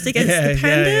racist against the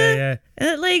panda.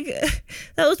 Yeah. Like,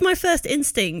 that was my first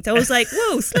instinct. I was like,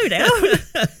 whoa, slow down.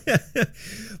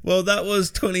 Well, that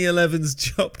was 2011's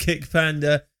Chopkick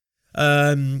Panda.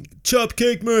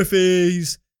 Chopkick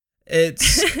Murphys.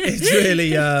 It's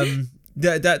really...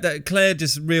 That Claire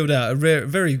just reeled out a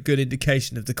very good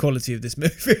indication of the quality of this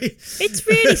movie. It's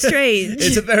really strange.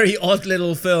 It's a very odd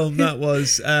little film, that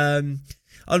was.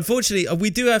 Unfortunately, we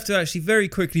do have to actually very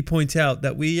quickly point out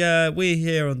that we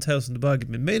here on Tales from the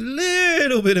Bargain Bin made a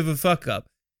little bit of a fuck up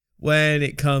when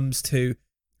it comes to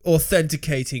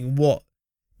authenticating what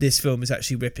this film is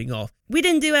actually ripping off. We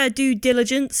didn't do our due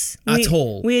diligence. At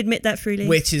all. We admit that freely.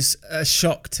 Which is a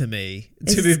shock to me,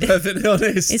 to be perfectly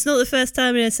honest. It's not the first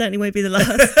time and it certainly won't be the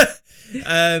last.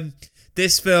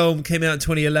 This film came out in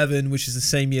 2011, which is the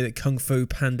same year that Kung Fu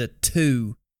Panda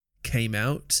 2 came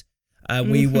out.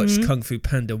 We watched Kung Fu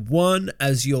Panda 1,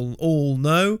 as you'll all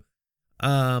know.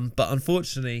 But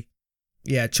unfortunately,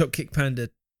 Chop Kick Panda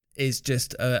is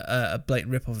just a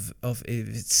blatant rip-off of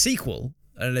its sequel,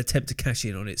 an attempt to cash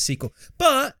in on its sequel.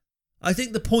 But I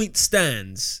think the point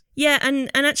stands. Yeah, and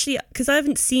actually, because I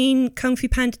haven't seen Kung Fu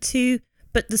Panda 2,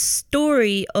 but the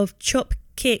story of Chop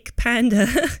Kick Panda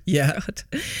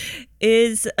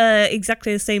is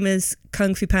exactly the same as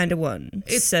Kung Fu Panda 1.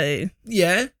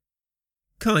 Yeah,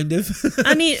 kind of.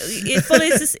 I mean, it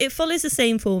follows the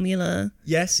same formula.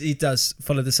 Yes, it does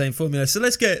follow the same formula. So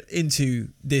let's get into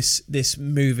this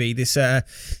movie, this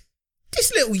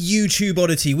little YouTube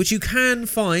oddity, which you can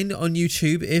find on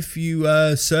YouTube if you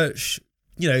search.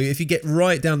 If you get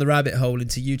right down the rabbit hole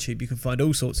into YouTube, you can find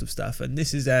all sorts of stuff. And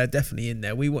this is definitely in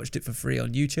there. We watched it for free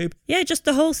on YouTube. Yeah, just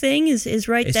the whole thing is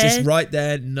right there. It's just right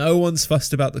there. No one's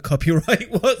fussed about the copyright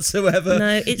whatsoever.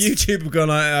 No, YouTube have gone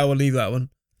like, I will leave that one.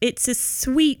 It's a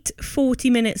sweet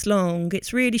 40 minutes long.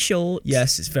 It's really short.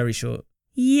 Yes, it's very short.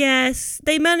 Yes,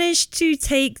 they managed to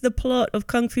take the plot of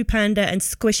Kung Fu Panda and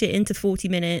squish it into 40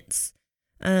 minutes,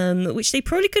 which they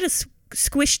probably could have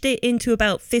squished it into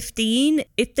about 15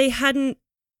 if they hadn't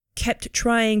kept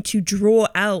trying to draw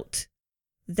out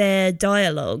their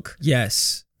dialogue.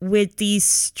 Yes. With these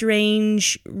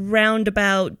strange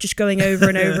roundabout, just going over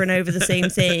and over and over the same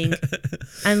thing.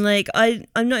 And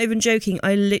I'm not even joking,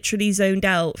 I literally zoned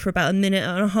out for about a minute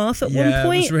and a half at one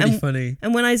point. It was really funny.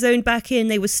 And when I zoned back in,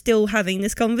 they were still having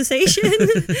this conversation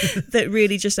that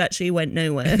really just actually went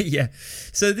nowhere. Yeah.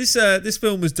 So this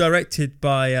film was directed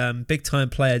by big time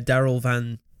player Daryl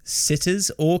Van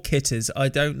Citters or Kitters. I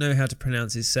don't know how to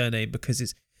pronounce his surname because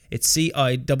it's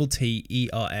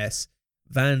Citters.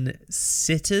 Van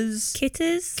Citters?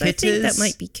 Kitters? I think that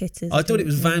might be Kitters. I thought it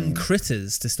was Van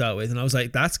Critters to start with, and I was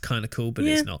like, that's kind of cool, but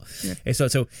it's not. Yeah. It's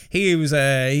not at all. He was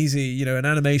he's an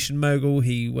animation mogul.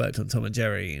 He worked on Tom and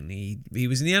Jerry, and he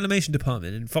was in the animation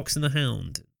department in Fox and the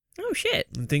Hound. Oh, shit.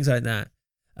 And things like that.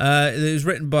 It was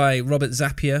written by Robert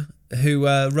Zappia, who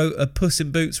wrote a Puss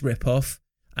in Boots ripoff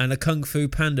and a Kung Fu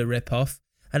Panda ripoff,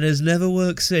 and has never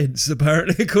worked since,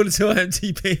 apparently, according to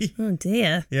IMDb. Oh,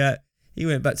 dear. Yeah. He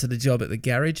went back to the job at the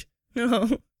garage.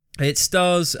 Oh. It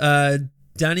stars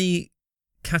Danny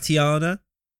Katiana,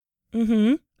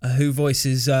 who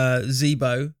voices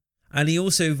Zebo, and he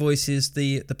also voices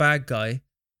the bad guy,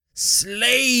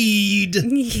 Slade,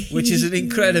 which is an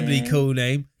incredibly cool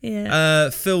name. Yeah.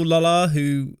 Phil Lala,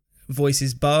 who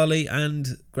voices Barley and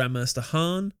Grandmaster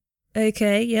Han.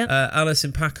 Okay, yeah.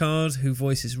 Alison Packard, who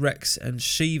voices Rex and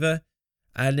Shiva,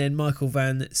 and then Michael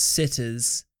Van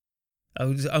Citters.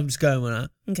 I'm just going with that.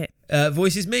 Okay.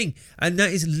 Voices Ming. And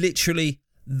that is literally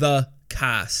the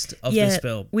cast of this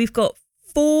film. We've got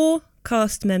 4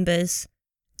 cast members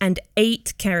and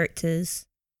 8 characters.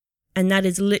 And that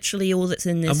is literally all that's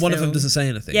in this film. And one of them doesn't say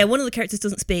anything. Yeah, one of the characters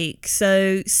doesn't speak.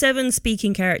 So 7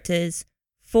 speaking characters,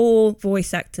 4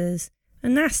 voice actors,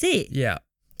 and that's it. Yeah.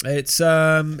 It's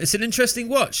an interesting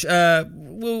watch.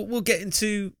 We'll get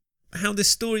into how this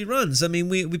story runs. I mean,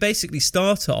 we basically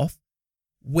start off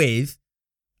with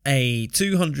a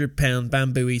 200-pound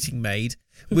bamboo-eating maid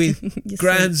with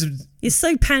you're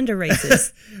so panda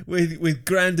racist. with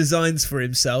grand designs for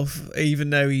himself,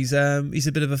 even though he's a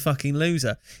bit of a fucking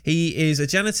loser. He is a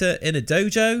janitor in a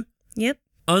dojo. Yep.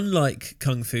 Unlike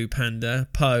Kung Fu Panda,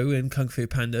 Po in Kung Fu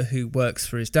Panda, who works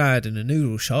for his dad in a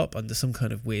noodle shop under some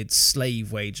kind of weird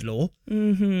slave wage law.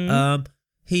 Mm-hmm.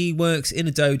 He works in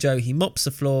a dojo. He mops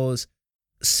the floors.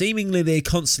 Seemingly, they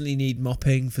constantly need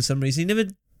mopping for some reason. He never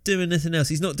do anything else.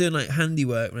 He's not doing like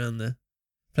handiwork around the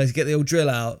place. Get the old drill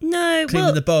out. No,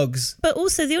 cleaning the bogs. But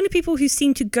also, the only people who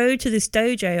seem to go to this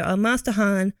dojo are Master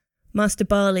Han, Master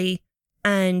Barley,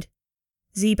 and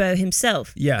Zebo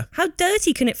himself. Yeah. How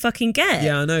dirty can it fucking get?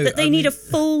 Yeah, I know. That they need a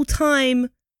full-time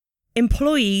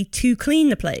employee to clean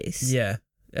the place. Yeah.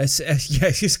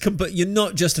 But you're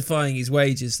not justifying his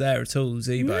wages there at all,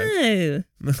 Zebo. No.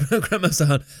 Grandmaster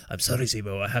Han, I'm sorry,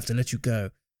 Zebo, I have to let you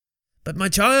go. But my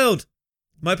child,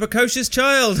 my precocious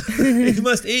child, he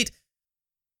must eat.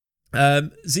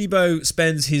 Zebo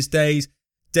spends his days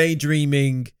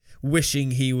daydreaming,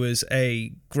 wishing he was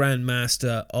a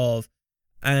grandmaster of,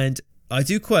 and I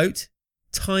do quote,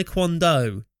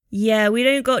 Taekwondo. Yeah, we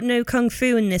don't got no kung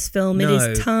fu in this film. No.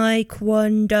 It is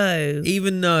Taekwondo.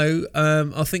 Even though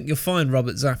I think you'll find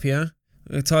Robert Zappia,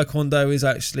 Taekwondo is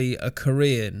actually a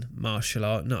Korean martial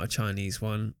art, not a Chinese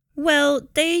one. Well,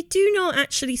 they do not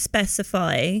actually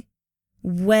specify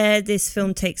where this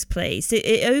film takes place.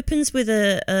 It opens with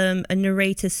a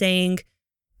narrator saying,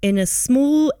 "In a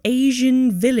small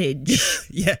Asian village."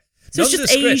 Yeah. So it's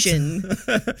just Asian.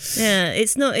 Yeah,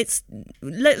 it's not.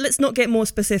 Let's not get more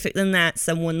specific than that.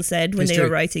 Someone said when they were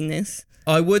writing this.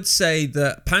 I would say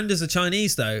that pandas are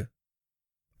Chinese, though,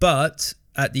 but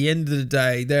at the end of the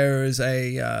day, there is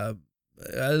a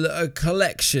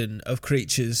collection of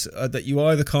creatures that you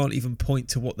either can't even point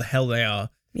to what the hell they are,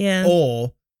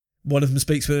 or one of them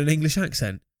speaks with an English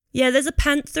accent. Yeah, there's a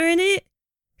panther in it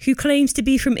who claims to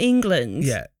be from England.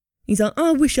 Yeah, he's like,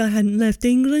 "I wish I hadn't left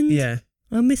England. Yeah.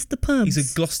 I miss the pubs."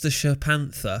 He's a Gloucestershire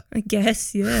panther. I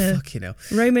guess, yeah. Fucking hell.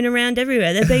 Roaming around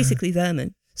everywhere. They're basically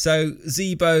vermin. So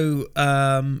Zeebo,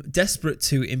 desperate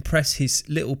to impress his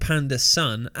little panda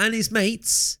son and his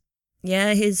mates.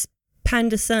 Yeah, his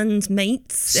panda son's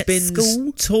mates at school.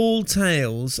 Spins tall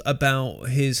tales about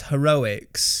his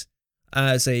heroics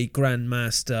as a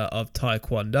grandmaster of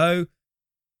Taekwondo.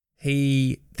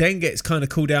 He then gets kind of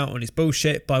called out on his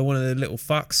bullshit by one of the little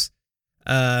fucks.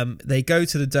 They go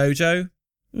to the dojo.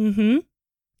 Mm-hmm.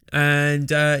 And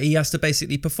he has to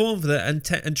basically perform for them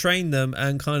and train them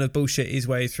and kind of bullshit his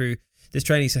way through this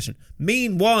training session.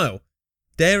 Meanwhile,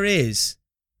 there is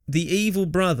the evil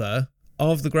brother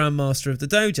of the Grandmaster of the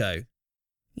dojo.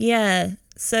 Yeah,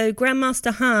 so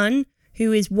Grandmaster Han,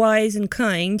 who is wise and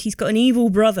kind, he's got an evil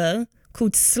brother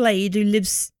called Slade who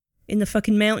lives in the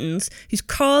fucking mountains, who's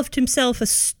carved himself a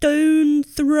stone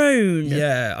throne.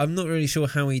 Yeah, I'm not really sure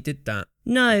how he did that.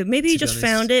 No, maybe he just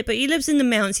found it, but he lives in the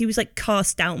mountains. He was like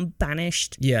cast out and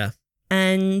banished. Yeah.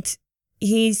 And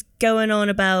he's going on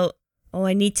about,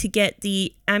 I need to get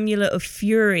the Amulet of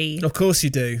Fury. Of course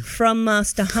you do. From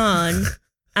Master Han,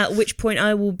 at which point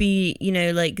I will be,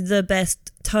 like the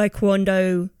best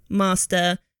Taekwondo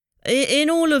master in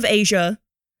all of Asia.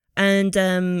 And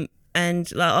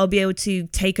I'll be able to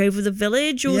take over the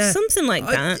village or something like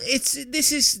that.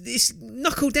 It's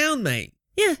knuckle down, mate.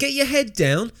 Yeah. Get your head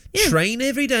down, train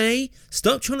every day,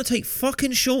 stop trying to take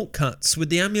fucking shortcuts with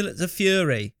the Amulets of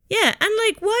Fury. Yeah, and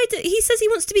he says he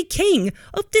wants to be king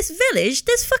of this village.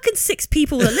 There's fucking 6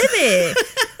 people that live here.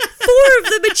 4 of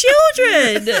them are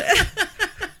children.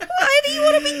 Why do you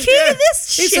want to be king of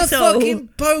this shithole? It's a fucking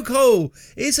poke hole.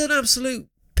 It's an absolute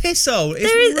pisshole.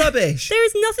 It's rubbish. There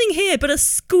is nothing here but a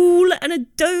school and a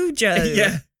dojo.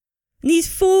 Yeah. And these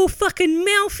 4 fucking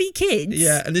mouthy kids.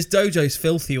 Yeah, and this dojo's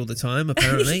filthy all the time,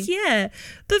 apparently. Yeah,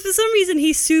 but for some reason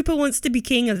he super wants to be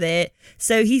king of it.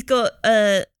 So he's got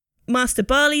Master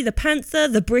Barley, the panther,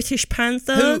 the British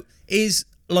panther. Who is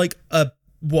like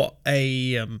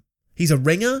he's a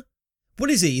ringer? What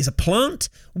is he? He's a plant?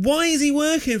 Why is he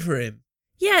working for him?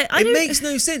 Yeah, it makes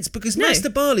no sense because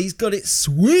Master Barley's got it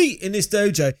sweet in this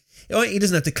dojo. He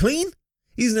doesn't have to clean.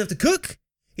 He doesn't have to cook.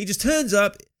 He just turns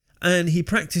up and he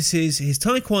practices his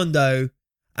Taekwondo,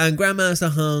 and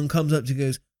Grandmaster Han comes up to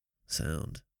goes,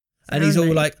 sound. And he's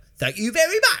all like, "Thank you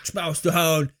very much, Master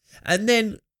Han." And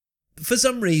then, for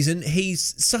some reason,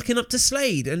 he's sucking up to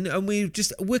Slade, and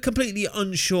we're completely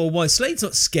unsure why. Slade's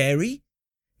not scary.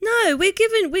 No, we're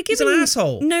given He's an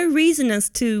asshole. No reason as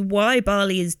to why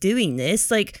Barley is doing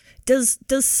this. Like, does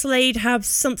Slade have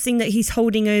something that he's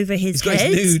holding over his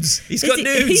head? He's got nudes. He's got his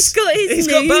nudes. He's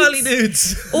got Barley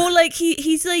nudes. Or like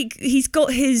he's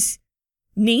got his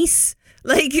niece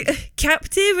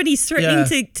captive, and he's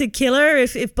threatening to kill her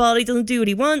if Barley doesn't do what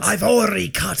he wants. I've already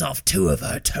cut off 2 of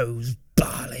her toes,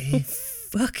 Barley.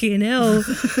 Fucking hell.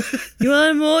 You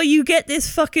want more? You get this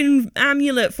fucking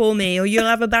amulet for me, or you'll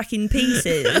have her back in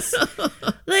pieces.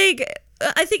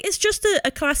 I think it's just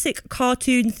a classic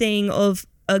cartoon thing of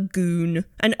a goon,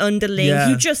 an underling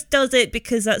who just does it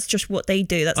because that's just what they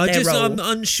do. That's their role. I'm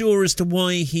unsure as to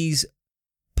why he's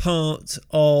part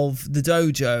of the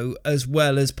dojo as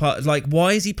well as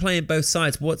why is he playing both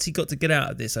sides? What's he got to get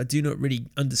out of this? I do not really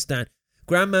understand.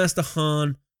 Grandmaster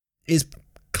Han is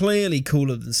clearly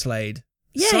cooler than Slade.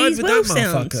 Yeah, he's well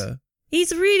sound.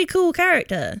 He's a really cool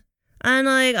character, and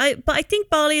but I think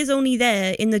Barley is only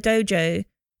there in the dojo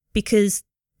because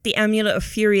the Amulet of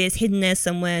Fury is hidden there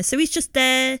somewhere. So he's just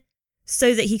there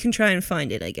so that he can try and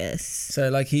find it, I guess.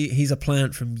 So he's a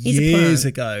plant from years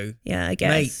ago. Yeah, I guess.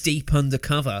 Mate, deep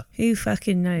undercover. Who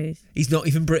fucking knows? He's not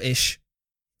even British.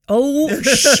 Oh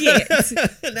shit!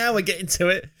 Now we're getting to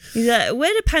it. He's like,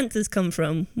 where do panthers come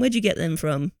from? Where'd you get them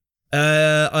from?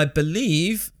 I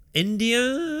believe India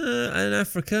and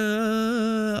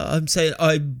Africa.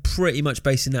 I'm pretty much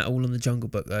basing that all on the Jungle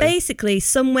Book, though. Basically,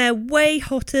 somewhere way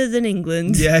hotter than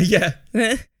England. Yeah.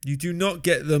 You do not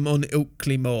get them on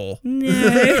Ilkley Moor.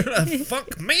 No.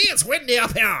 Fuck me, it's windy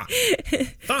up here.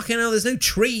 Fucking hell, there's no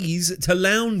trees to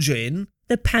lounge in.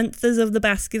 The Panthers of the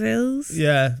Baskervilles.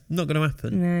 Yeah, not going to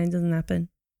happen. No, it doesn't happen.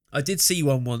 I did see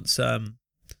one once. A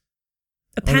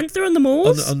panther on the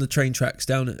moors? On the train tracks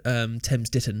down at Thames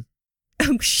Ditton.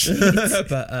 Oh, shit.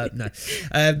 But no.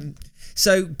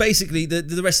 So basically,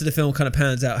 the rest of the film kind of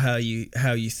pans out how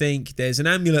you think. There's an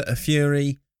amulet of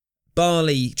fury.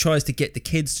 Barley tries to get the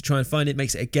kids to try and find it,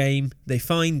 makes it a game. They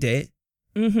find it,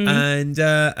 and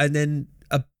then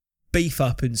a beef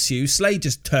up ensues. Slade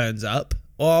just turns up.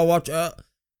 Oh, watch out!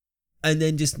 And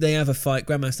then they have a fight.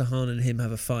 Grandmaster Han and him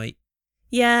have a fight.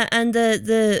 Yeah, and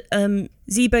the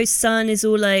Zebo's son is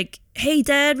all like, "Hey,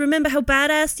 Dad, remember how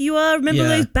badass you are? Remember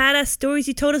those badass stories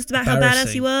you told us about how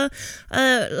badass you are?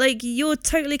 Like, you're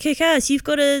totally kick-ass. You've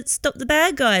got to stop the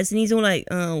bad guys." And he's all like,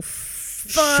 "Oh,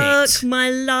 fuck, shit.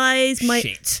 My lies,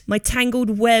 my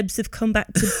tangled webs have come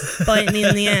back to bite me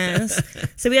in the ass."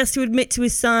 So he has to admit to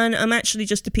his son, "I'm actually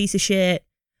just a piece of shit."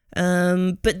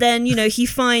 But then, he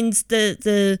finds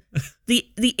the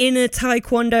inner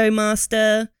Taekwondo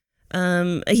master.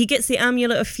 He gets the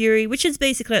Amulet of Fury, which is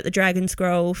basically like the Dragon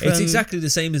Scroll. It's exactly the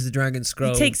same as the Dragon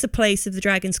Scroll. He takes the place of the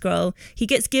Dragon Scroll. He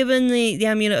gets given the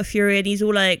Amulet of Fury, and he's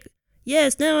all like,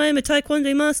 "Yes, now I am a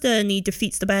Taekwondo master," and he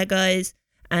defeats the bad guys.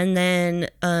 And then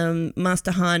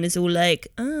Master Han is all like,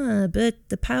 but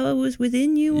the power was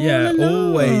within you all along. Yeah,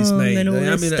 always, mate. The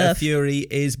Amulet of Fury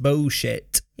is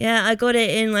bullshit. Yeah, I got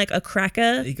it in like a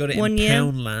cracker. You got it one in year.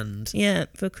 Poundland. Yeah,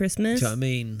 for Christmas. Do you know what I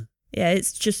mean? Yeah,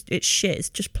 it's shit. It's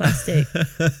just plastic.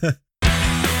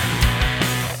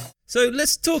 So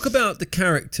let's talk about the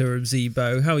character of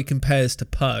Zebo, how he compares to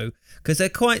Poe, because they're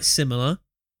quite similar.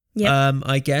 Yeah.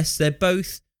 I guess they're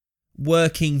both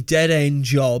working dead-end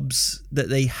jobs that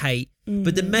they hate,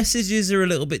 but the messages are a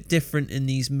little bit different in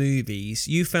these movies.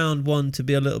 You found one to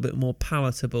be a little bit more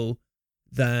palatable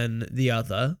than the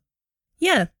other.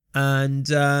 Yeah. And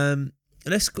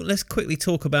let's quickly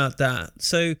talk about that.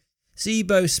 So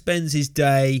Zebo spends his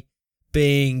day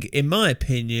being, in my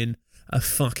opinion, a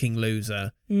fucking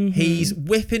loser. He's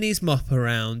whipping his mop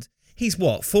around. He's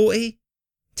what, 40?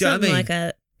 Do you know what I mean? Like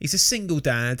that. He's a single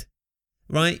dad,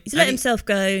 right? He's let himself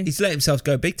go. He's let himself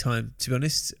go big time, to be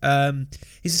honest.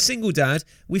 He's a single dad.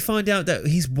 We find out that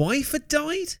his wife had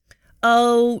died.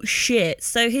 Oh shit!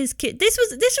 So his kid. This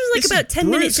was like about 10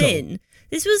 minutes in.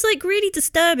 This was like really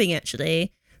disturbing,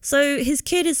 actually. So his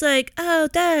kid is like, "Oh,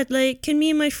 Dad, like, can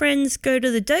me and my friends go to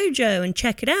the dojo and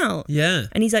check it out?" Yeah.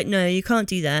 And he's like, "No, you can't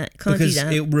do that. Because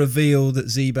it'll reveal that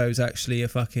Zebo's actually a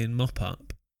fucking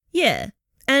mop-up. Yeah.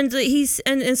 And so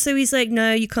he's like,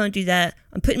 "No, you can't do that.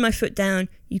 I'm putting my foot down.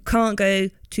 You can't go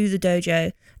to the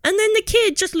dojo." And then the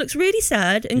kid just looks really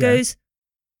sad and goes,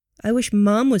 "I wish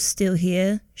Mum was still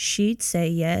here. She'd say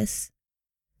yes."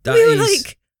 That is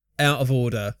like, out of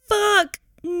order. Fuck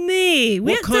me.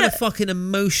 What kind of fucking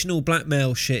emotional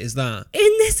blackmail shit is that?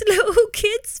 In this little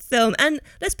kids film. And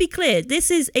let's be clear, this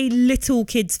is a little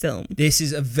kids film. This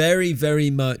is a very,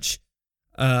 very much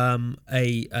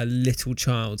a little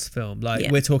child's film.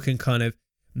 Like, we're talking kind of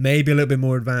maybe a little bit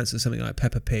more advanced than something like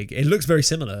Peppa Pig. It looks very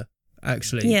similar,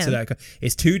 actually, to that.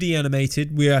 It's 2D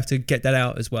animated. We have to get that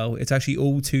out as well. It's actually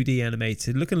all 2D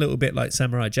animated, looking a little bit like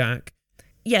Samurai Jack.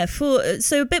 Yeah,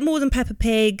 so a bit more than Peppa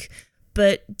Pig,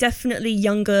 but definitely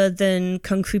younger than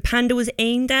Kung Fu Panda was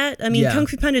aimed at. I mean, Kung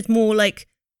Fu Panda is more like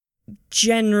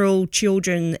general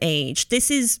children age. This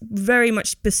is very much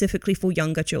specifically for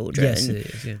younger children. Yes, it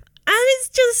is, yeah. And it's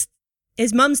just,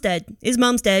 his mum's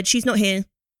dead. She's not here.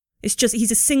 It's just,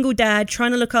 he's a single dad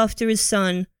trying to look after his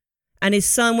son. And his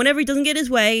son, whenever he doesn't get his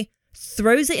way,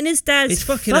 throws it in his dad's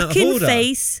fucking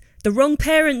face. The wrong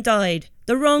parent died.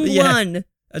 The wrong one.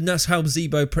 And that's how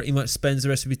Zebo pretty much spends the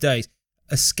rest of his days.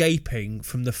 Escaping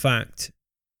from the fact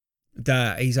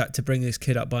that he's had to bring this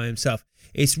kid up by himself.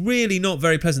 It's really not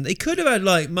very pleasant. They could have had,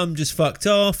 like, Mum just fucked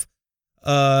off.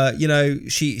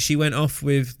 She went off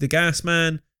with the gas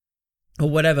man. Or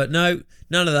whatever. No,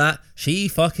 none of that. She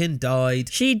fucking died.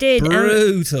 She did.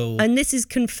 Brutal. And this is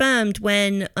confirmed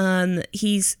when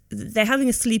they're having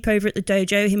a sleepover at the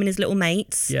dojo, him and his little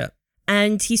mates. Yeah.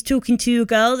 And he's talking to a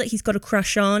girl that he's got a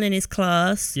crush on in his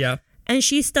class. Yeah. And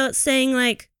she starts saying,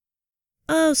 like,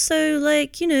 "Oh, so,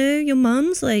 like, your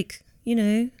mum's, like,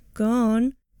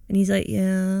 gone." And he's like,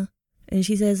 "Yeah." And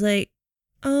she says, like,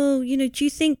 "Oh, do you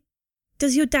think,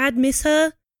 does your dad miss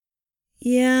her?"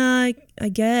 "Yeah, I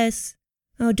guess."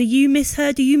 "Oh, do you miss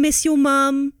her? Do you miss your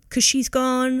mum? Because she's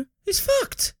gone." He's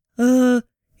fucked.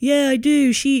 Yeah, I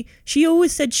do. She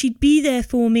always said she'd be there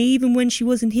for me, even when she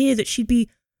wasn't here, that she'd be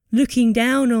looking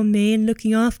down on me and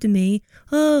looking after me.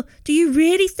 Oh, do you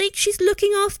really think she's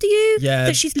looking after you? Yeah.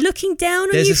 That she's looking down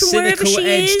on you from wherever she is? There's a cynical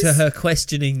edge to her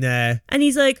questioning there. And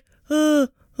he's like, oh,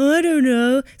 I don't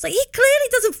know. It's like, he clearly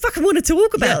doesn't fucking want to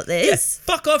talk about this.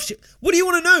 Yeah. Fuck off. What do you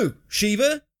want to know,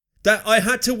 Shiva? That I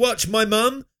had to watch my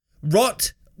mum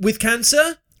rot with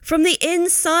cancer? From the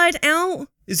inside out?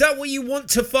 Is that what you want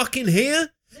to fucking hear?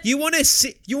 You want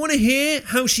to hear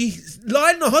how she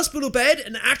lied in a hospital bed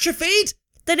and atrophied?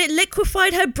 That it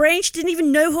liquefied her brain. She didn't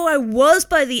even know who I was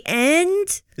by the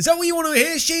end. Is that what you want to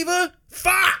hear, Shiva?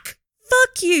 Fuck!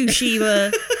 Fuck you,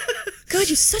 Shiva. God,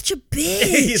 you're such a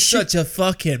bitch. You're such a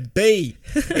fucking bee.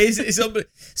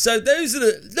 So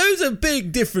those are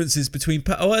big differences between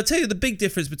Poe. Oh, I'll tell you the big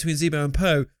difference between Zeebo and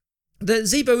Poe. That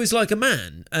Zeebo is like a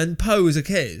man and Poe is a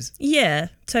kid. Yeah,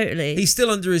 totally. He's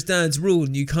still under his dad's rule,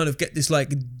 and you kind of get this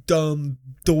like dumb,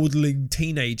 dawdling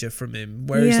teenager from him.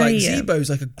 Whereas Zeebo's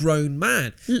like a grown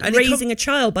man. And raising a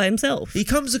child by himself. He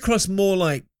comes across more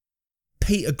like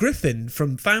Peter Griffin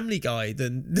from Family Guy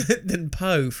than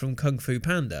Poe from Kung Fu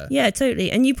Panda. Yeah,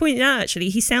 totally. And you pointed out, actually,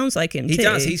 he sounds like him too. He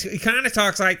does. He kind of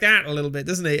talks like that a little bit,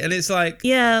 doesn't he? And it's like,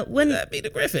 yeah,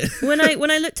 Peter Griffin. when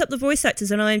I looked up the voice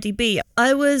actors on IMDb,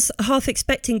 I was half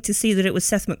expecting to see that it was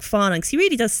Seth MacFarlane, because he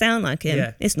really does sound like him.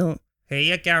 Yeah. It's not. Here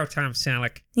you go, Tom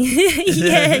Selleck.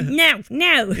 Yeah,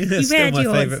 no. That's still my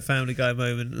favourite Family Guy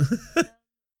moment.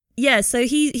 Yeah, so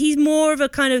he's more of a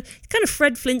kind of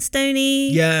Fred Flintstone-y.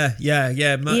 Yeah.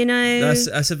 You know,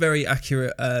 that's a very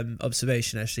accurate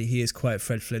observation. Actually, he is quite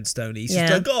Fred Flintstone. He's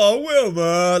just like, oh,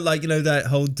 Wilma, like, you know, that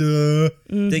whole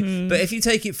thing. But if you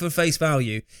take it for face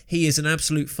value, he is an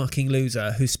absolute fucking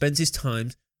loser who spends his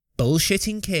time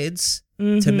bullshitting kids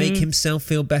to make himself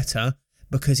feel better.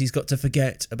 Because he's got to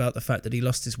forget about the fact that he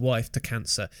lost his wife to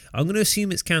cancer. I'm going to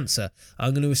assume it's cancer.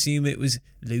 I'm going to assume it was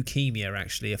leukemia,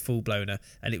 actually, a full-blower,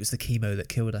 and it was the chemo that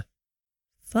killed her.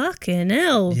 Fucking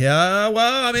hell. Yeah,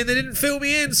 well, I mean, they didn't fill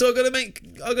me in, so I'm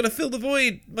going to fill the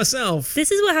void myself.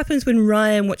 This is what happens when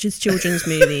Ryan watches children's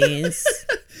movies.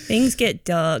 Things get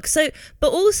dark. So,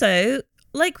 but also,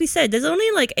 like we said, there's only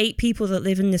like 8 people that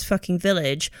live in this fucking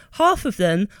village. Half of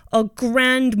them are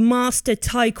Grandmaster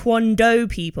Taekwondo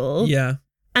people. Yeah.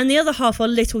 And the other half are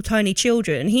little tiny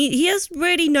children. He has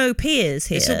really no peers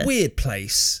here. It's a weird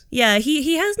place. Yeah,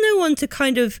 he has no one to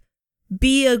kind of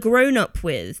be a grown-up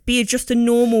with. Be just a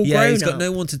normal grown-up. Yeah, he's got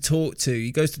no one to talk to.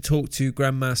 He goes to talk to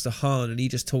Grandmaster Han and he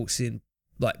just talks in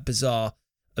like bizarre,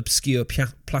 obscure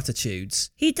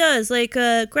platitudes. He does. Like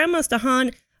Grandmaster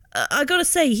Han, I gotta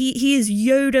say, he is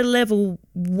Yoda level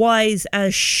wise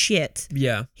as shit.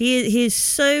 Yeah. He is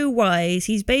so wise.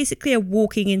 He's basically a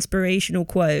walking inspirational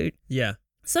quote. Yeah.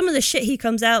 Some of the shit he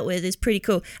comes out with is pretty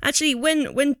cool. Actually,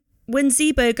 when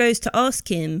Zeebo goes to ask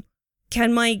him,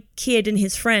 can my kid and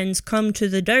his friends come to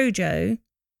the dojo?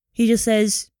 He just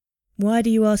says, why do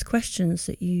you ask questions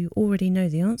that you already know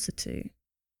the answer to?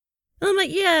 And I'm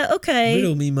like, yeah, okay.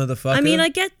 Riddle me, motherfucker. I mean, I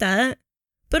get that.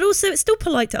 But also, it's still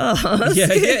polite to ask. Yeah,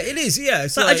 it is, yeah.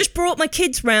 So I just brought my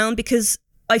kids round because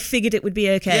I figured it would be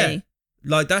okay. Yeah.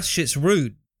 Like, that shit's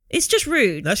rude. It's just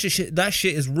rude. That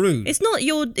shit is rude. It's not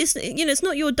your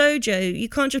dojo. You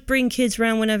can't just bring kids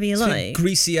around whenever you like.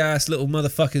 Greasy ass little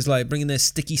motherfuckers like bringing their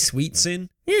sticky sweets in.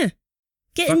 Yeah.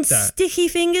 Getting sticky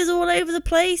fingers all over the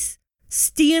place.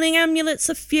 Stealing amulets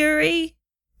of fury.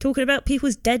 Talking about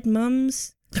people's dead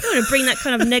mums. I don't want to bring that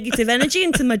kind of negative energy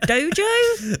into my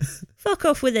dojo. Fuck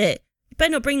off with it. You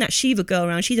better not bring that Shiva girl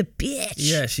around. She's a bitch.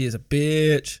 Yeah, she is a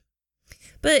bitch.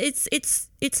 But it's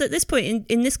at this point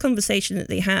in this conversation that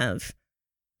they have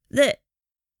that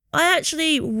I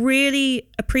actually really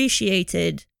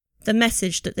appreciated the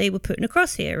message that they were putting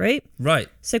across here, right? Right.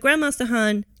 So Grandmaster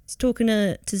Han is talking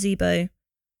to Zeebo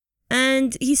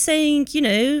and he's saying, you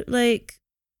know, like,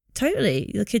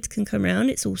 totally, the kids can come around.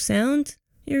 It's all sound.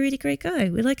 You're a really great guy.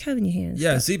 We like having you here.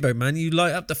 Yeah, stuff. Zeebo, man, you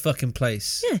light up the fucking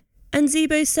place. Yeah. And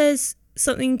Zeebo says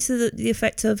something to the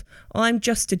effect of, I'm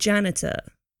just a janitor,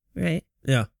 right?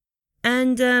 Yeah.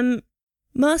 And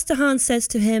Master Han says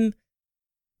to him,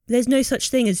 there's no such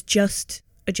thing as just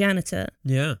a janitor.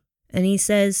 Yeah. And he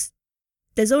says,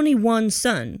 there's only one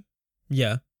sun.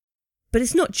 Yeah. But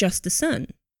it's not just the sun.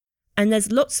 And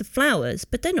there's lots of flowers,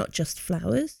 but they're not just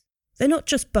flowers. They're not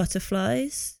just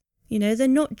butterflies. You know, they're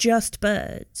not just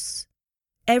birds.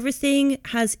 Everything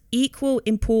has equal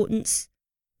importance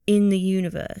in the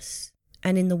universe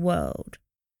and in the world.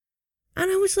 And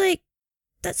I was like,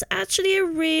 that's actually a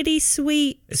really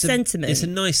sweet sentiment. It's a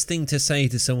nice thing to say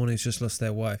to someone who's just lost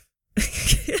their wife.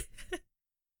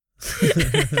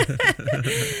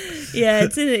 Yeah,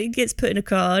 it gets put in a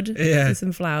card with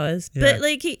some flowers. Yeah. But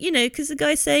like, you know, because the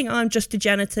guy's saying, I'm just a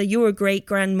janitor, you're a great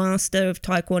grandmaster of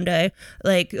Taekwondo,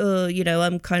 like, you know,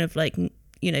 I'm kind of like,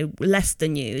 you know, less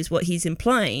than you is what he's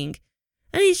implying.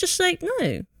 And he's just like,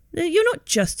 no, you're not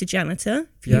just a janitor.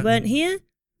 If you weren't here,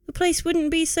 the place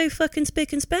wouldn't be so fucking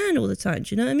spick and span all the time.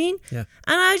 Do you know what I mean? Yeah.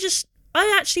 And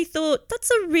I actually thought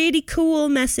that's a really cool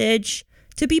message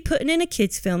to be putting in a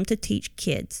kids' film to teach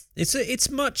kids. It's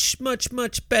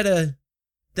much better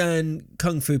than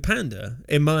Kung Fu Panda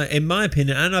in my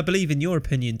opinion, and I believe in your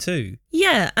opinion too.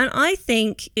 Yeah, and I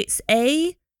think it's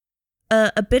a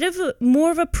bit of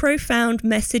more of a profound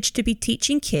message to be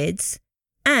teaching kids,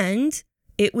 and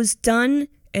it was done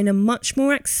in a much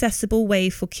more accessible way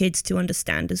for kids to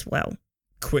understand as well.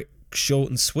 Quick, short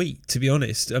and sweet, to be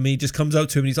honest. I mean, he just comes up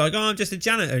to him and he's like, I'm just a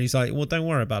janitor. And he's like, well, don't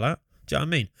worry about that. Do you know what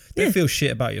I mean? Don't feel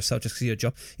shit about yourself just because of your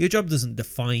job. Your job doesn't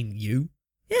define you.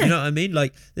 Yeah. You know what I mean?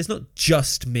 Like, there's not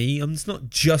just me. It's not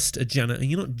just a janitor.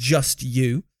 You're not just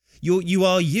you. You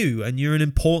are you, and you're an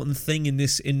important thing in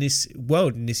this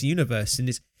world, in this universe, in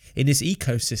this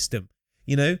ecosystem.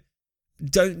 You know?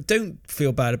 Don't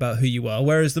feel bad about who you are.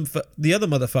 Whereas the other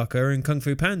motherfucker in Kung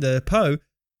Fu Panda, Po,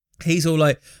 he's all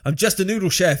like, I'm just a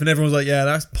noodle chef, and everyone's like, yeah,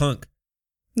 that's punk.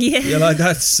 Yeah. You're like,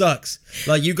 that sucks.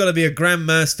 Like, you got to be a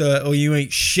grandmaster or you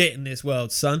ain't shit in this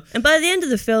world, son. And by the end of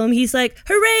the film, he's like,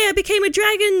 hooray, I became a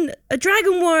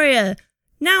dragon warrior.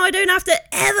 Now I don't have to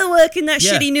ever work in that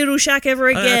shitty noodle shack ever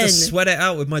again. I have to sweat it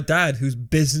out with my dad, whose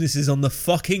business is on the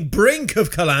fucking brink of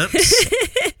collapse.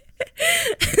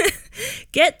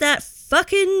 Get that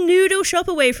fucking noodle shop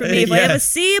away from me. If I ever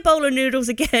see a bowl of noodles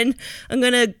again, I'm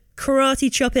going to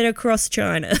karate chop it across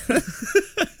China.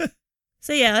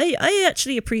 So yeah, I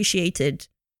actually appreciated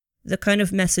the kind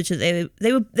of message that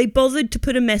they bothered to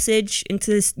put a message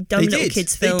into this dumb little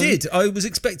kids film. They did. I was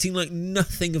expecting like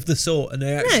nothing of the sort, and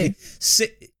they actually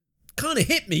kind of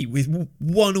hit me with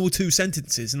one or two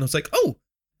sentences, and I was like, oh,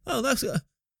 that's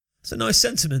a nice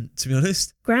sentiment, to be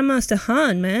honest. Grandmaster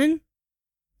Han, man,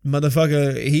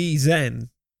 motherfucker, he's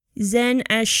zen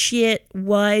as shit,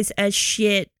 wise as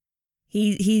shit.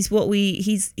 He's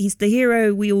the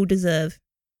hero we all deserve.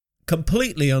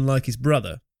 Completely unlike his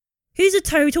brother, who's a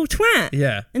total twat.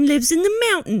 Yeah. And lives in the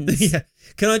mountains. Yeah.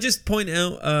 Can I just point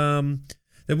out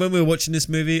that when we were watching this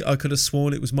movie, I could have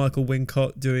sworn it was Michael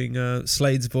Wincott doing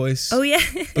Slade's voice. Oh, yeah.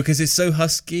 Because it's so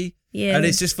husky. Yeah. And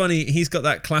it's just funny. He's got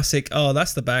that classic,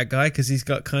 that's the bad guy, because he's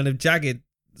got kind of jagged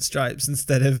stripes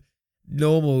instead of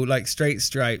normal, like, straight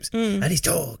stripes. And he's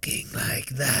talking like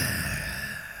that.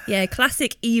 Yeah,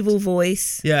 classic evil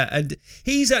voice. Yeah, and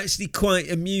he's actually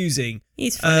quite amusing.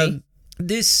 He's funny.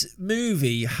 This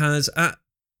movie has, at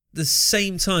the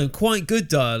same time, quite good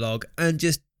dialogue and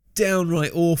just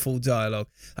downright awful dialogue.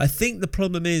 I think the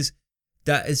problem is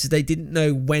that they didn't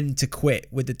know when to quit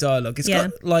with the dialogue.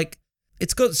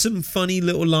 It's got some funny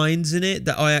little lines in it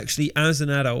that I actually, as an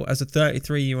adult, as a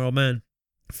 33-year-old man,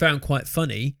 found quite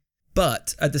funny.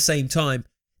 But at the same time,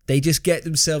 they just get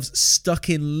themselves stuck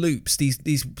in loops,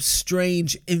 these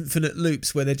strange infinite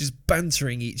loops where they're just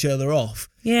bantering each other off.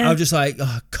 Yeah. I'm just like,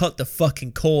 cut the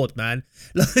fucking cord, man.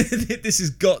 Like, this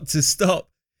has got to stop.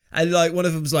 And like one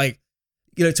of them's like,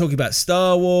 you know, talking about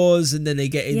Star Wars, and then they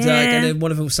get into and then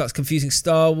one of them starts confusing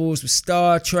Star Wars with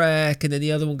Star Trek, and then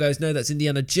the other one goes, no, that's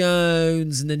Indiana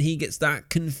Jones, and then he gets that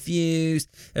confused,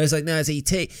 and it's like, no, it's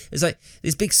E.T. It's like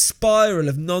this big spiral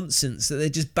of nonsense that they're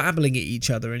just babbling at each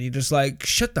other, and you're just like,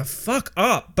 shut the fuck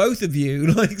up, both of you.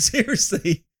 Like,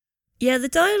 seriously. Yeah, the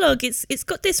dialogue, it's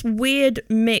got this weird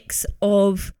mix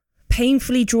of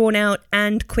painfully drawn out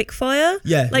and quickfire.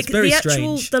 Yeah, like it's very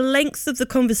strange. The length of the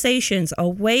conversations are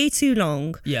way too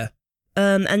long. Yeah.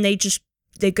 And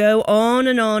they go on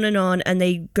and on and on, and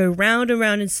they go round and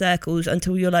round in circles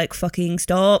until you're like, fucking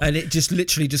stop. And it just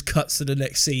literally just cuts to the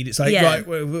next scene. It's like, right,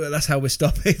 that's how we're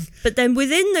stopping. But then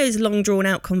within those long drawn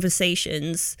out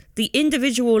conversations, the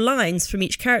individual lines from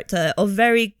each character are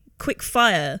very quick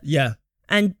fire. Yeah.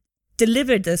 And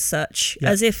delivered as such,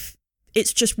 as if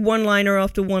it's just one-liner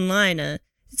after one-liner.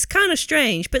 It's kind of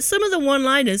strange, but some of the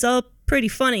one-liners are pretty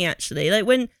funny, actually. Like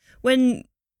when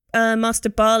Master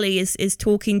Barley is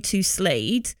talking to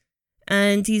Slade,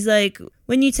 and he's like,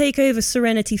 when you take over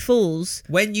Serenity Falls...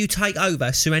 When you take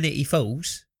over Serenity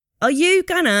Falls... Are you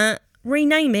gonna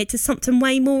rename it to something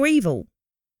way more evil?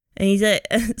 And he's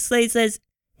Slade says,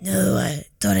 no, I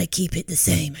thought I'd keep it the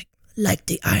same. I like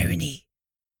the irony.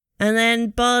 And then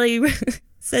Barley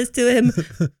says to him...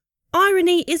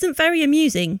 Irony isn't very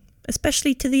amusing.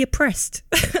 especially to the oppressed.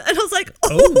 And I was like,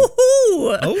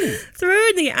 oh,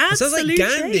 throwing the absolute. It sounds like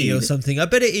Gandhi shade. Or something. I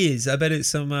bet it is. I bet it's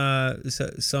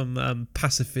some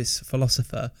pacifist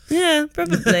philosopher. Yeah,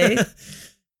 probably.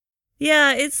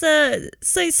 Yeah, it's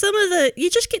so some of the you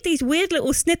just get these weird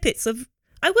little snippets of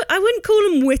I wouldn't call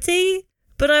them witty,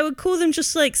 but I would call them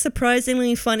just like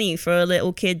surprisingly funny for a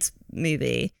little kids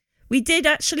movie. We did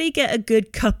actually get a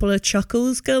good couple of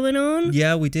chuckles going on.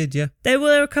 Yeah, we did, yeah. There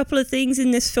were a couple of things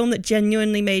in this film that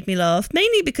genuinely made me laugh,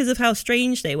 mainly because of how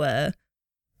strange they were.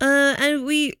 And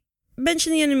we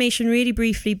mentioned the animation really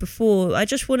briefly before. I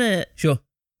just want to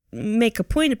make a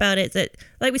point about it that,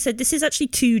 like we said, this is actually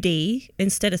 2D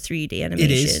instead of 3D animation.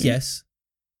 It is, yes.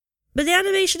 But the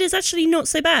animation is actually not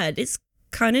so bad. It's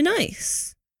kind of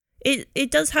nice.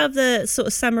 It does have the sort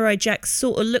of Samurai Jack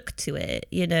sort of look to it,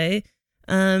 you know?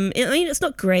 I mean, it's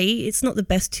not great. It's not the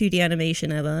best 2D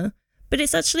animation ever, but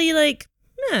it's actually like,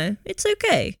 no, it's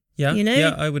okay. Yeah, you know?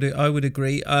 Yeah, I would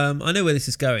agree. I know where this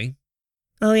is going.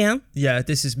 Oh yeah. Yeah,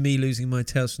 this is me losing my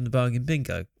Tales from the Bargain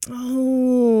bingo.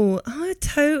 Oh, I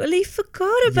totally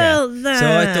forgot about that. So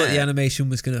I thought the animation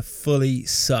was going to fully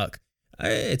suck.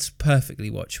 It's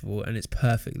perfectly watchable and it's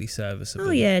perfectly serviceable.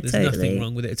 Oh yeah, There's totally. nothing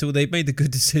wrong with it at all. They've made the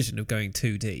good decision of going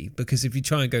 2D because if you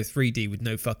try and go 3D with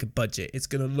no fucking budget, it's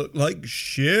going to look like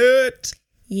shit.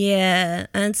 Yeah,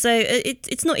 and so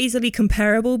it's not easily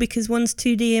comparable because one's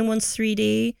 2D and one's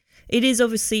 3D. It is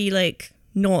obviously like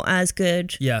not as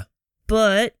good. Yeah.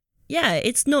 But yeah,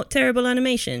 it's not terrible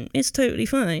animation. It's totally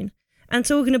fine. And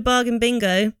talking of Bargain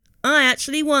Bingo, I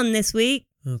actually won this week.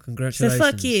 Oh, congratulations.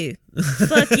 So fuck you.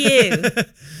 Fuck you.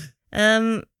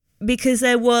 Because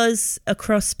there was a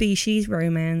cross-species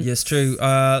romance. Yes, true.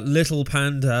 Little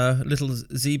Panda, little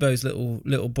Zeebo's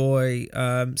little boy,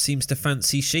 seems to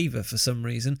fancy Shiva for some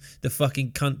reason. The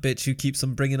fucking cunt bitch who keeps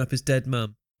on bringing up his dead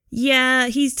mum. Yeah,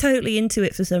 he's totally into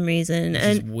it for some reason. Which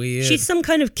is weird. She's some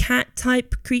kind of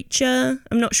cat-type creature.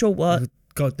 I'm not sure what.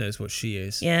 God knows what she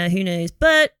is. Yeah, who knows.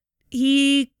 But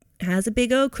he has a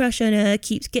big old crush on her,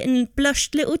 keeps getting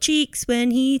blushed little cheeks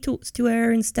when he talks to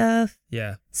her and stuff.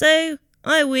 Yeah. So,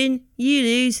 I win, you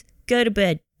lose, go to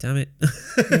bed. Damn it.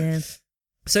 Yeah.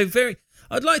 So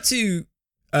I'd like to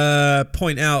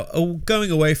point out, going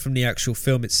away from the actual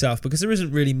film itself, because there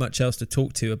isn't really much else to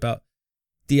talk to about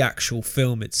the actual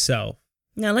film itself.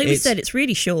 Now, like we said, it's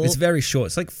really short. It's very short.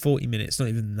 It's like 40 minutes, not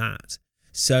even that.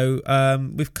 So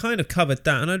we've kind of covered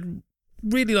that, and I'd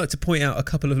really like to point out a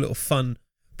couple of little fun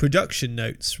production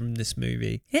notes from this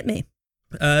movie. Hit me.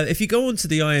 If you go onto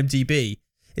the IMDb,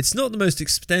 it's not the most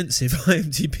expensive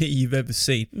IMDb you've ever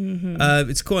seen. Mm-hmm.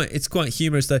 It's quite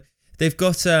humorous though. They've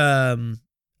got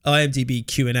IMDb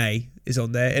Q&A is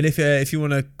on there, and if you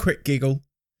want a quick giggle,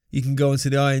 you can go onto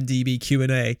the IMDb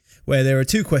Q&A where there are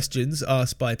 2 questions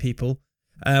asked by people.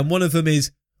 One of them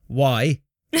is why,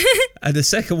 and the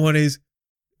second one is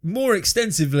more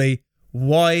extensively,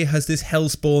 why has this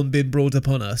hellspawn been brought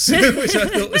upon us? Which I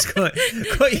thought was quite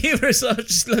humorous. I was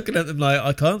just looking at them like,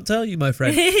 I can't tell you, my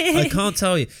friend. I can't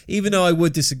tell you. Even though I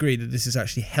would disagree that this is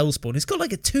actually hellspawn. It's got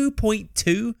like a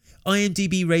 2.2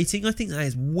 IMDb rating. I think that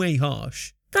is way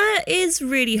harsh. That is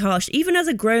really harsh. Even as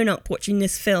a grown-up watching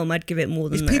this film, I'd give it more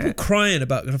than that. There's people crying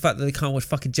about the fact that they can't watch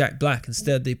fucking Jack Black.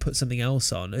 Instead, they put something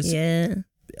else on.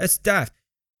 It's daft.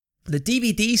 The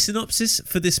DVD synopsis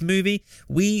for this movie,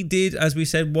 we did, as we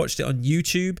said, watched it on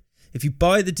YouTube. If you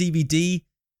buy the DVD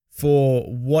for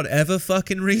whatever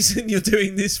fucking reason you're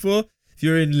doing this for, if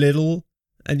you're in Lidl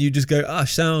and you just go,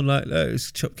 sound like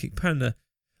those Chopkick Panda.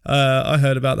 I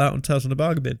heard about that on Tales from the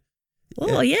Bargain Bin.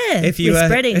 Oh, yeah. If you, we're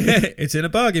spreading. It's in a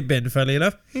bargain bin, funnily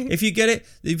enough. If you get it,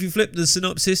 if you flip the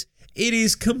synopsis, it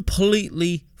is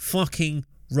completely fucking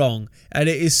wrong. And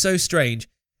it is so strange.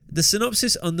 The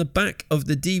synopsis on the back of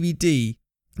the DVD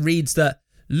reads that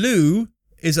Lou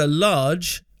is a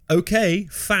large,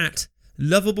 fat,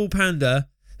 lovable panda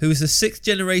who is the 6th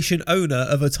generation owner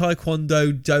of a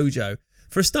taekwondo dojo.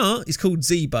 For a start, he's called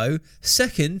Zeebo.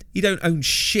 Second, he don't own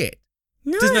shit.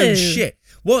 No. Doesn't own shit.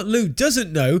 What Lou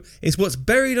doesn't know is what's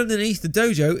buried underneath the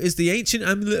dojo is the ancient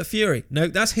Amulet of Fury. No,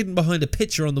 that's hidden behind a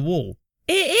picture on the wall.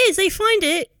 It is. They find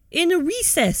it in a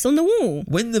recess on the wall.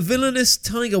 When the villainous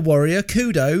tiger warrior,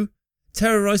 Kudo,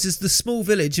 terrorizes the small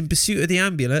village in pursuit of the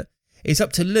amulet, it's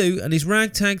up to Lou and his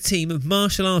ragtag team of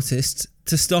martial artists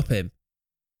to stop him.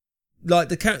 Like,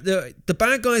 the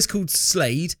bad guy is called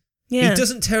Slade. Yeah. He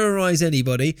doesn't terrorise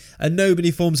anybody, and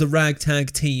nobody forms a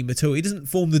ragtag team at all. He doesn't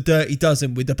form the Dirty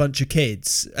Dozen with a bunch of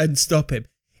kids and stop him.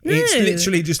 No. It's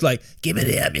literally just like, give me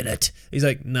the amulet. He's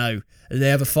like, no. And they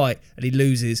have a fight, and he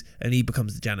loses, and he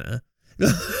becomes the janitor. Do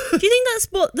you think that's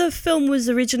what the film was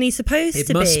originally supposed to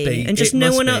be? It must be. And just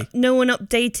no one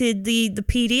updated the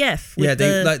PDF. Yeah,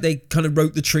 they kind of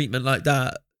wrote the treatment like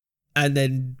that and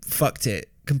then fucked it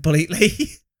completely.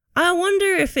 I wonder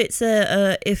if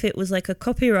if it was like a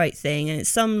copyright thing and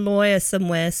some lawyer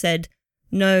somewhere said,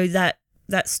 no, that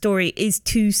story is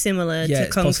too similar to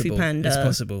Kung Fu Panda. It's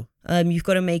possible. You've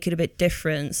got to make it a bit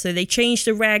different. So they changed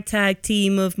the ragtag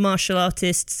team of martial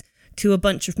artists to a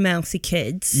bunch of mouthy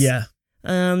kids. Yeah.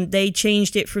 They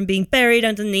changed it from being buried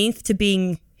underneath to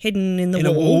being hidden in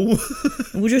the wall.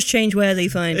 We'll just change where they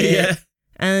find it. Yeah.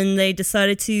 And they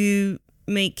decided to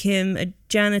make him a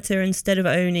janitor instead of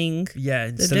owning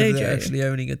instead of actually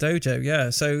owning a dojo. Yeah.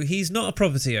 So he's not a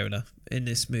property owner in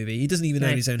this movie. He doesn't even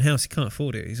own his own house. He can't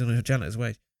afford it. He's on a janitor's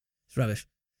wage. It's rubbish.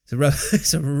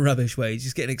 It's a rubbish wage.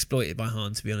 He's getting exploited by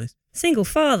Han, to be honest. Single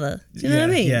father. Do you know what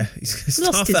I mean? Yeah. It's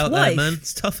tough out there, man.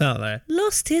 It's tough out there.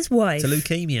 Lost his wife. To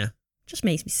leukemia. Just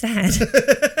makes me sad.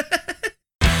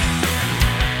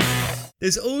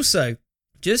 There's also,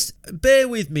 just bear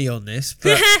with me on this,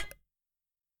 but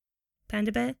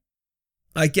Panda bear?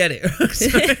 I get it.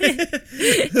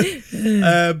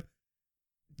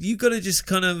 You got to just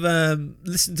kind of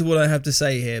listen to what I have to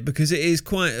say here, because it is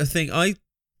quite a thing. I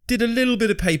did a little bit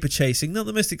of paper chasing, not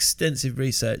the most extensive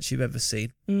research you've ever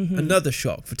seen. Mm-hmm. Another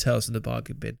shock for Tales from the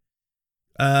Bargain Bin.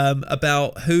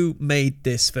 About who made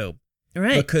this film.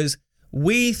 Right. Because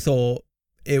we thought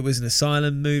it was an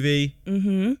asylum movie.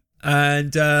 Mm-hmm.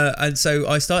 And so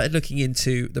I started looking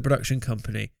into the production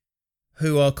company,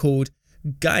 who are called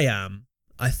Gayam.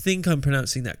 I think I'm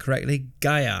pronouncing that correctly.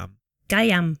 Gayam.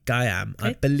 Okay.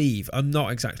 I believe. I'm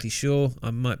not exactly sure.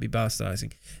 I might be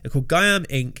bastardizing. They're called Gayam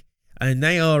Inc. And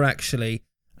they are actually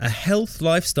a health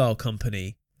lifestyle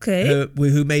company. Okay.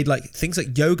 Who made like things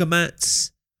like yoga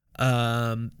mats.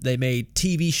 They made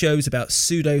TV shows about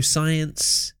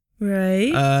pseudoscience.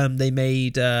 Right. They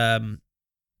made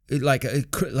like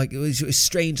it was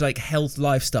strange like health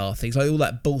lifestyle things, like all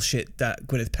that bullshit that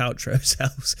Gwyneth Paltrow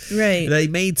sells. Right. They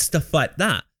made stuff like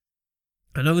that,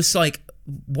 and I was like,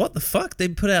 what the fuck? They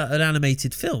put out an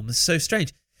animated film. It's so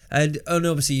strange. And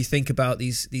obviously you think about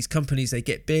these companies, they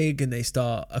get big and they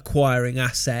start acquiring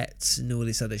assets and all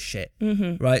this other shit.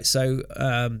 Mm-hmm. Right. So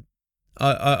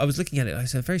I was looking at it. I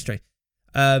said, very strange.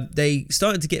 They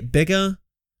started to get bigger,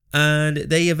 and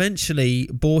they eventually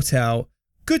bought out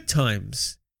Good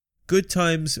Times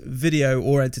Video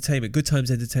or Entertainment. Good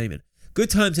Times Entertainment. Good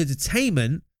Times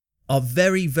Entertainment are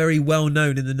very, very well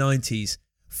known in the 90s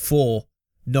for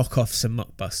knockoffs and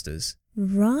mockbusters.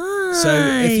 Right. So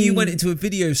if you went into a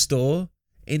video store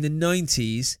in the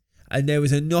 90s and there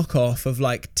was a knockoff of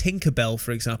like Tinkerbell,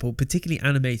 for example, particularly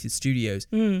animated studios,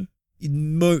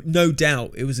 no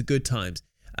doubt it was a Good Times.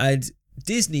 And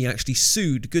Disney actually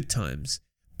sued Good Times.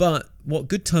 But what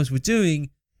Good Times were doing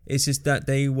is just that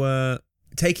they were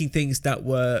taking things that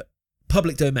were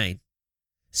public domain.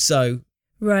 So,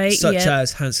 such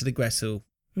as Hansel and Gretel,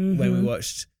 when we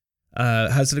watched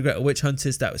Hansel and Gretel Witch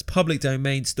Hunters, that was public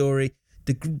domain story.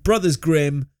 The Brothers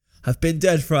Grimm have been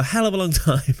dead for a hell of a long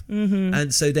time. Mm-hmm.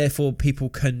 And so therefore people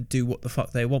can do what the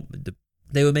fuck they want with them.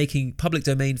 They were making public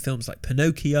domain films like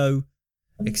Pinocchio,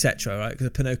 etc., right?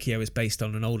 Because Pinocchio is based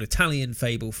on an old Italian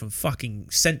fable from fucking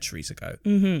centuries ago.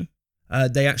 Mm-hmm.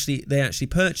 They actually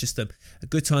purchased them.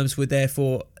 Good Times were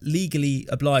therefore legally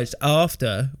obliged,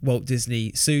 after Walt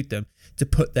Disney sued them, to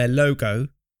put their logo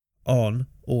on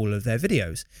all of their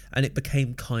videos, and it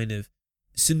became kind of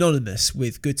synonymous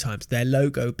with Good Times. Their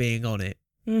logo being on it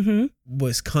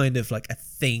was kind of like a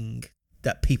thing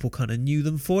that people kind of knew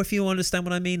them for, if you understand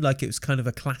what I mean. Like, it was kind of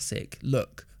a classic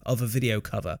look of a video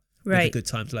cover with the Good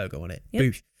Times logo on it. Yep.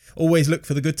 Boosh. Always look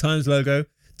for the Good Times logo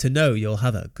to know you'll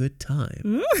have a good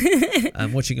time.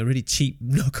 I'm watching a really cheap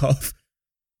knockoff.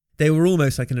 They were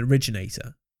almost like an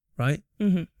originator, right?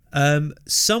 Mm-hmm.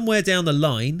 Somewhere down the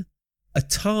line,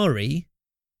 Atari,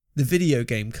 the video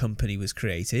game company, was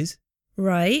created.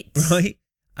 Right.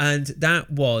 And that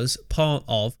was part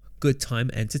of Good Time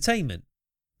Entertainment.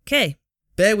 Okay.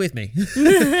 Bear with me.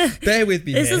 Bear with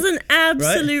me. This is an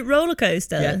absolute roller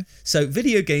coaster. Yeah. So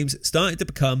video games started to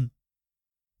become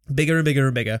bigger and bigger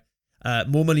and bigger.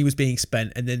 More money was being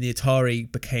spent, and then the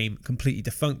Atari became completely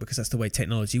defunct, because that's the way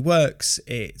technology works.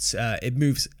 It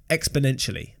moves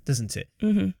exponentially, doesn't it?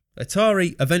 Mm-hmm.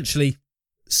 Atari eventually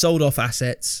sold off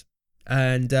assets,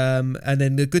 and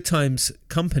then the Good Times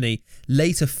company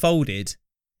later folded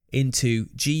into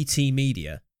GT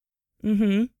Media,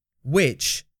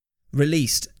 which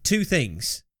released two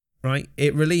things, right?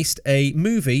 It released a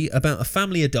movie about a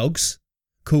family of dogs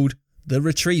called The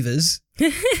Retrievers,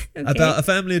 about a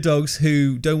family of dogs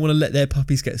who don't want to let their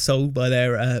puppies get sold by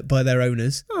their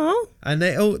owners. Oh. And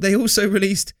they also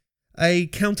released a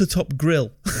countertop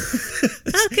grill.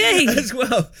 Okay. As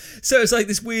well. So it's like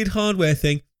this weird hardware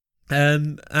thing.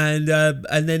 And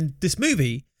then this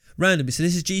movie, randomly, so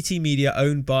this is GT Media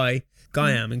owned by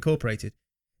Gaiam Incorporated.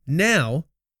 Now,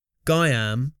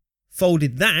 Gaiam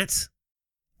folded that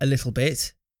a little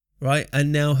bit, right?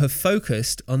 And now have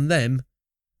focused on them.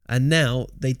 And now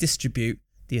they distribute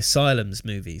the Asylum's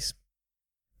movies.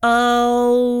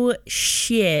 Oh,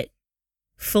 shit.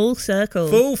 Full circle.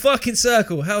 Full fucking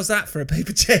circle. How's that for a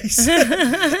paper chase?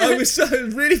 I was so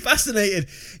really fascinated.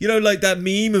 You know, like that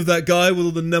meme of that guy with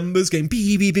all the numbers going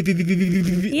beep, beep, beep, beep, beep,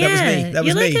 beep, beep. Yeah, that was me. That was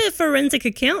you're me. like a forensic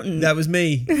accountant. That was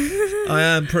me. I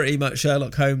am pretty much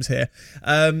Sherlock Holmes here.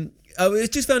 I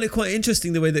just found it quite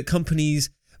interesting the way that companies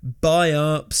buy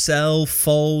up, sell,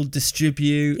 fold,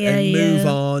 distribute, and move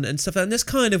on and stuff. And that's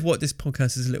kind of what this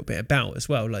podcast is a little bit about as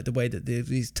well, like the way that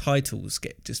these titles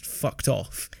get just fucked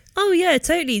off. Oh, yeah,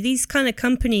 totally. These kind of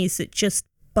companies that just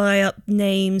buy up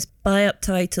names, buy up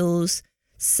titles,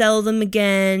 sell them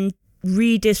again,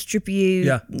 redistribute,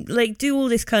 like do all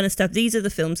this kind of stuff. These are the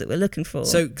films that we're looking for.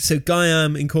 So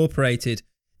Gaiam Incorporated,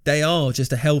 they are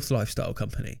just a health lifestyle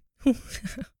company.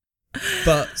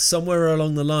 But somewhere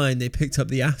along the line, they picked up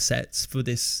the assets for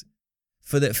this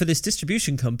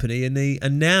distribution company,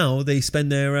 and now they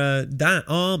spend their that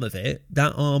arm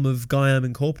of Gaiam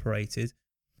Incorporated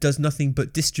does nothing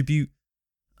but distribute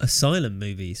Asylum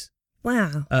movies.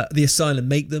 Wow. The Asylum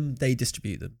make them, they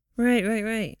distribute them. Right.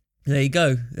 There you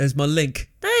go. There's my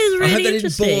link. That is really I hope that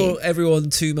interesting. didn't bore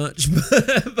everyone too much,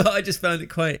 but I just found it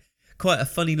quite a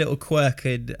funny little quirk,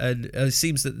 and it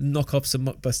seems that knockoffs and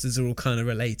mockbusters are all kind of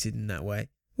related in that way.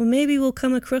 Well, maybe we'll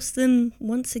come across them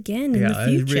once again in the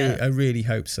future. I really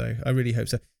hope so.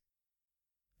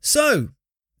 So,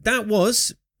 that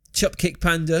was Chopkick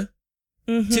Panda.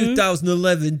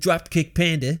 2011 Dropkick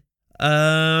Panda,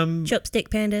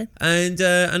 Chopstick Panda,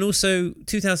 and also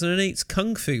 2008's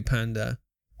Kung Fu Panda.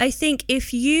 I think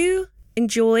if you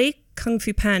enjoy Kung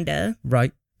Fu Panda,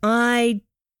 right, I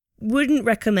wouldn't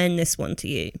recommend this one to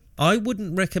you. I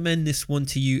wouldn't recommend this one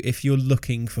to you if you're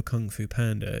looking for Kung Fu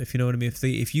Panda. If you know what I mean.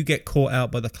 If you get caught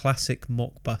out by the classic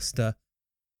mockbuster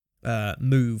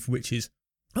move, which is,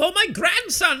 oh, my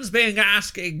grandson's being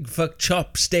asking for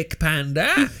Chopstick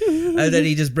Panda. And then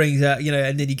he just brings out,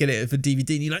 and then you get it for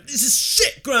DVD and you're like, this is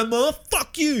shit, Grandma,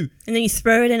 fuck you. And then you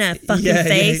throw it in her fucking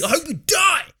face. I hope you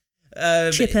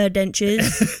die. Chip her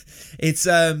dentures. It's,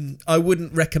 I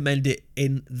wouldn't recommend it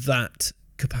in that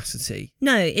capacity.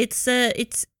 No, it's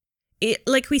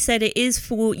like we said, it is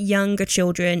for younger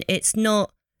children.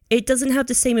 It doesn't have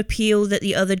the same appeal that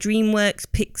the other DreamWorks,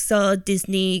 Pixar,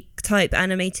 Disney type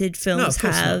animated films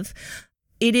have.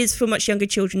 It is for much younger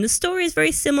children. The story is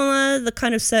very similar. The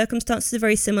kind of circumstances are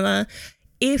very similar.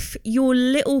 If your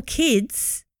little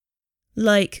kids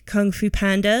like Kung Fu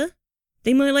Panda,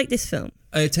 they might like this film.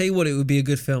 I tell you what, it would be a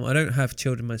good film. I don't have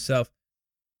children myself,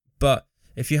 but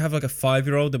if you have like a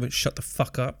 5-year-old that won't shut the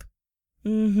fuck up,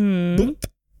 boop,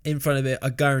 in front of it, I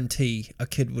guarantee a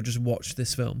kid will just watch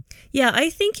this film. Yeah, I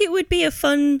think it would be a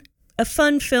fun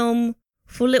film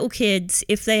for little kids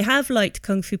if they have liked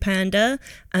Kung Fu Panda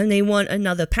and they want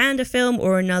another panda film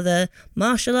or another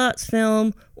martial arts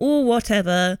film or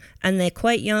whatever, and they're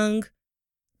quite young.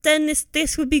 Then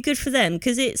this would be good for them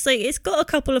because it's got a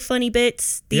couple of funny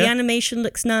bits. The animation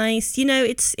looks nice.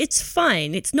 It's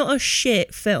fine. It's not a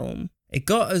shit film. It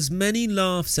got as many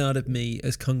laughs out of me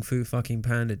as Kung Fu fucking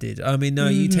Panda did. I mean, no,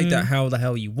 you take that how the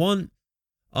hell you want.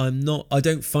 I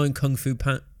don't find Kung Fu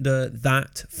Panda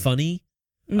that funny,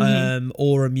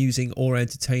 or amusing or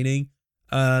entertaining.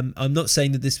 I'm not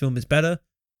saying that this film is better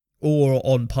or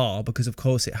on par because, of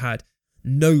course, it had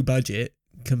no budget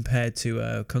compared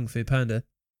to Kung Fu Panda.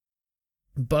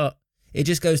 But it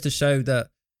just goes to show that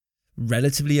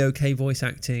relatively okay voice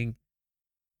acting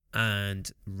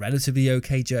and relatively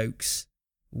okay jokes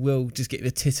will just get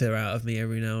the titter out of me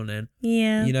every now and then.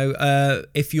 Yeah.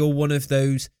 If you're one of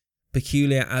those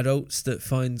peculiar adults that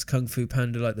finds Kung Fu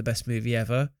Panda like the best movie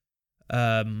ever,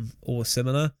 or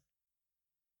similar,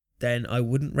 then I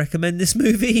wouldn't recommend this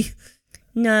movie.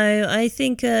 No, I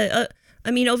think,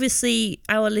 obviously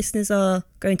our listeners are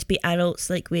going to be adults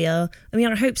like we are.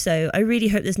 I hope so. I really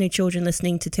hope there's no children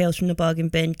listening to Tales from the Bargain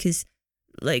Bin because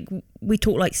we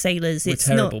talk like sailors. We're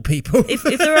terrible people.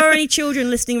 If there are any children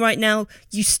listening right now,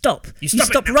 you stop. You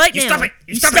stop right now.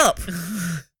 You stop.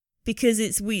 Because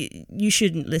you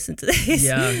shouldn't listen to this.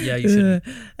 Yeah, you shouldn't.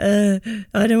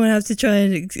 I don't want to have to try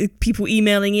and people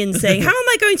emailing in saying, how am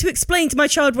I going to explain to my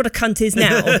child what a cunt is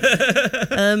now?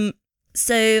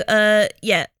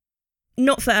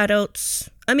 Not for adults.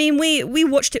 We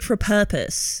watched it for a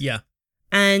purpose. Yeah.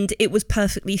 and it was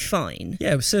perfectly fine.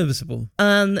 Yeah, it was serviceable.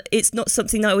 It's not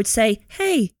something that I would say,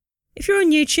 hey, if you're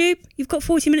on YouTube, you've got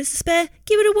 40 minutes to spare,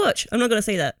 give it a watch. I'm not going to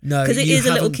say that. No, because it is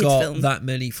a little kids film. You haven't got that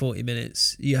many 40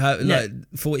 minutes. You have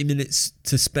 40 minutes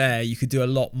to spare. You could do a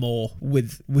lot more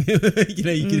with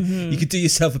you could do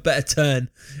yourself a better turn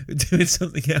doing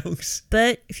something else.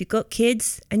 But if you've got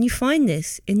kids and you find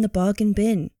this in the bargain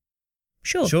bin,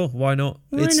 sure, why not?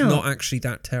 It's not actually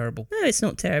that terrible. No, it's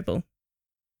not terrible.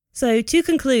 So to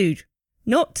conclude,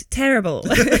 not terrible.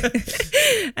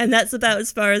 And that's about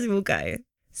as far as we'll go.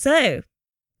 So,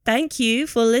 thank you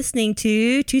for listening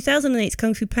to 2008's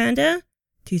Kung Fu Panda,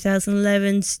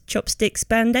 2011's Chopstick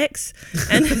Spandex,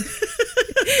 and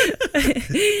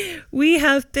we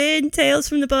have been Tales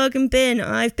from the Bargain Bin.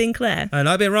 I've been Claire. And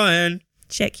I've been Ryan.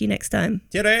 Check you next time.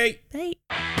 G'day.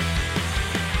 Bye.